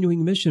like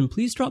Continuing Mission,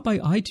 please drop by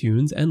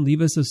iTunes and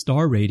leave us a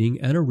star rating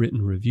and a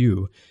written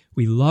review.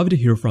 We love to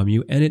hear from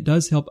you, and it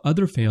does help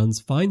other fans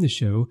find the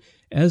show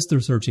as they're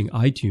searching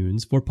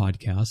iTunes for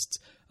podcasts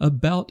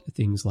about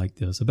things like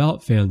this,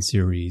 about fan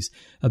series,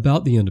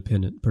 about the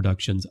independent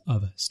productions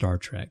of Star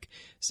Trek.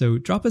 So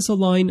drop us a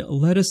line,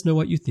 let us know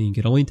what you think.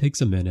 It only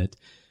takes a minute.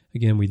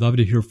 Again, we'd love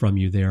to hear from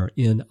you there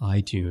in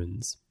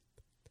iTunes.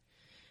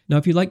 Now,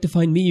 if you'd like to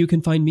find me, you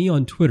can find me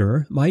on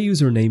Twitter. My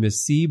username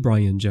is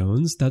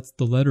CBrianJones. That's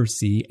the letter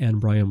C and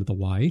Brian with a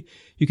Y.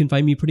 You can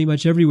find me pretty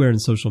much everywhere in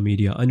social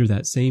media under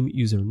that same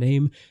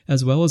username,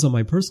 as well as on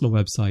my personal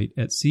website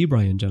at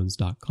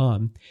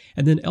cbrianjones.com.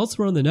 And then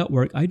elsewhere on the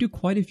network, I do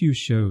quite a few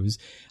shows.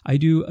 I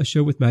do a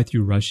show with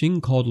Matthew Rushing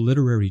called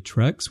Literary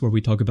Treks, where we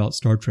talk about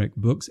Star Trek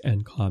books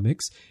and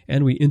comics,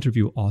 and we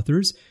interview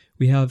authors.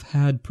 We have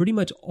had pretty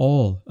much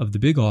all of the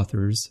big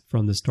authors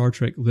from the Star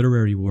Trek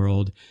literary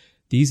world,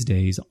 these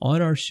days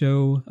on our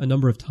show a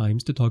number of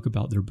times to talk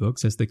about their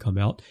books as they come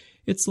out.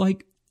 It's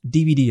like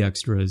DVD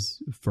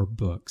extras for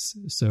books.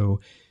 So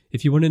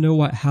if you want to know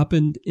what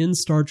happened in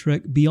Star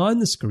Trek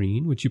beyond the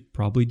screen, which you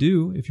probably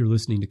do if you're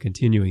listening to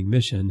Continuing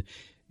Mission,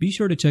 be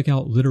sure to check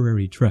out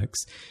Literary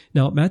Treks.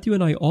 Now, Matthew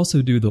and I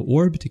also do The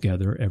Orb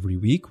together every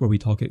week, where we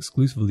talk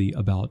exclusively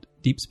about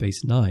Deep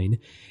Space Nine,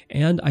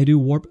 and I do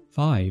Warp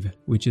 5,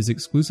 which is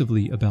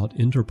exclusively about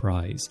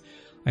Enterprise.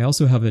 I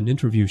also have an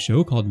interview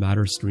show called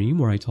Matter Stream,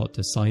 where I talk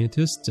to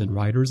scientists and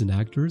writers and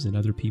actors and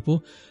other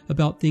people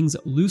about things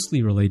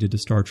loosely related to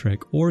Star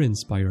Trek or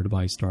inspired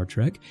by Star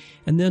Trek.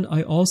 And then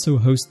I also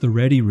host the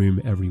Ready Room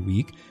every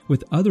week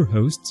with other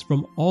hosts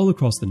from all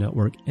across the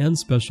network and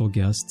special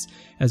guests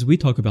as we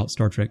talk about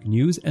Star Trek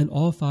news and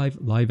all 5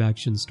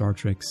 live-action Star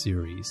Trek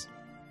series.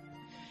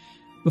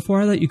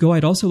 Before I let you go,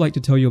 I'd also like to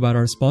tell you about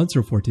our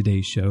sponsor for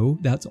today's show.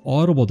 That's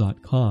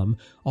Audible.com.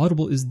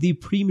 Audible is the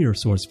premier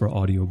source for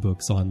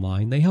audiobooks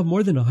online. They have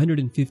more than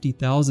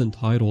 150,000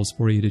 titles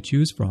for you to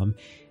choose from,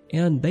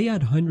 and they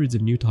add hundreds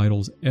of new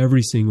titles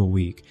every single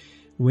week.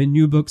 When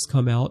new books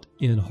come out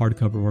in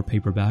hardcover or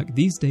paperback,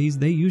 these days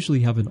they usually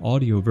have an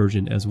audio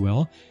version as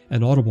well,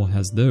 and Audible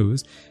has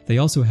those. They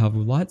also have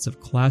lots of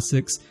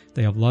classics.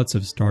 They have lots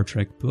of Star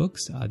Trek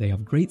books. They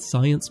have great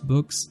science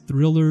books,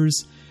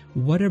 thrillers.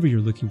 Whatever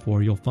you're looking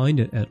for, you'll find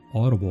it at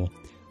Audible.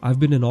 I've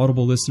been an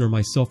Audible listener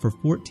myself for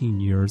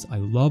 14 years. I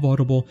love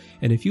Audible,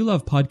 and if you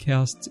love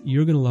podcasts,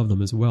 you're going to love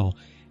them as well.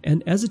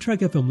 And as a Trek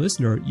FM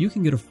listener, you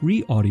can get a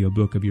free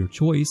audiobook of your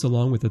choice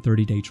along with a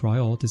 30-day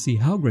trial to see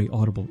how great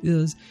Audible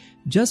is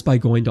just by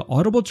going to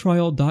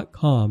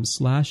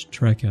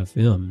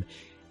audibletrial.com/TrekFM.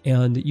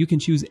 And you can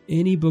choose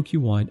any book you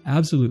want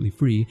absolutely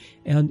free.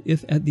 And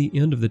if at the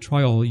end of the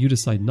trial you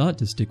decide not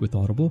to stick with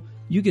Audible,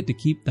 you get to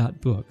keep that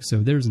book. So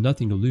there's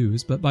nothing to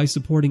lose. But by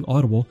supporting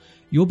Audible,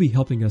 you'll be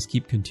helping us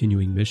keep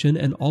Continuing Mission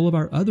and all of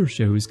our other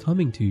shows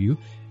coming to you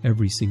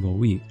every single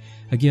week.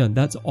 Again,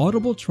 that's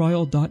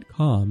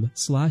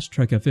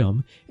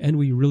audibletrial.com/TrekFM. And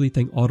we really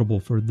thank Audible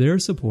for their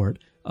support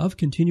of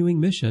Continuing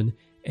Mission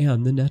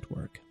and the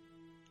network.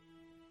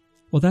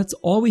 Well, that's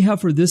all we have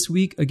for this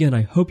week. Again,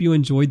 I hope you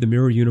enjoyed the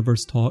Mirror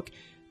Universe talk.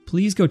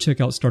 Please go check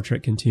out Star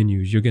Trek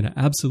Continues. You're going to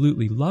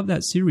absolutely love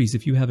that series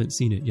if you haven't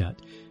seen it yet.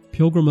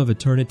 Pilgrim of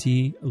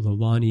Eternity,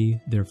 Lolani,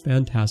 they're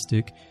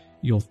fantastic.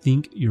 You'll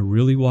think you're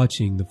really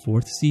watching the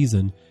 4th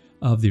season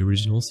of the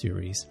original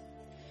series.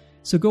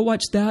 So go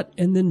watch that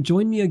and then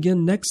join me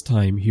again next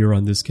time here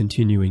on this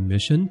Continuing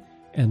Mission,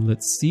 and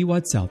let's see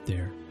what's out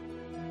there.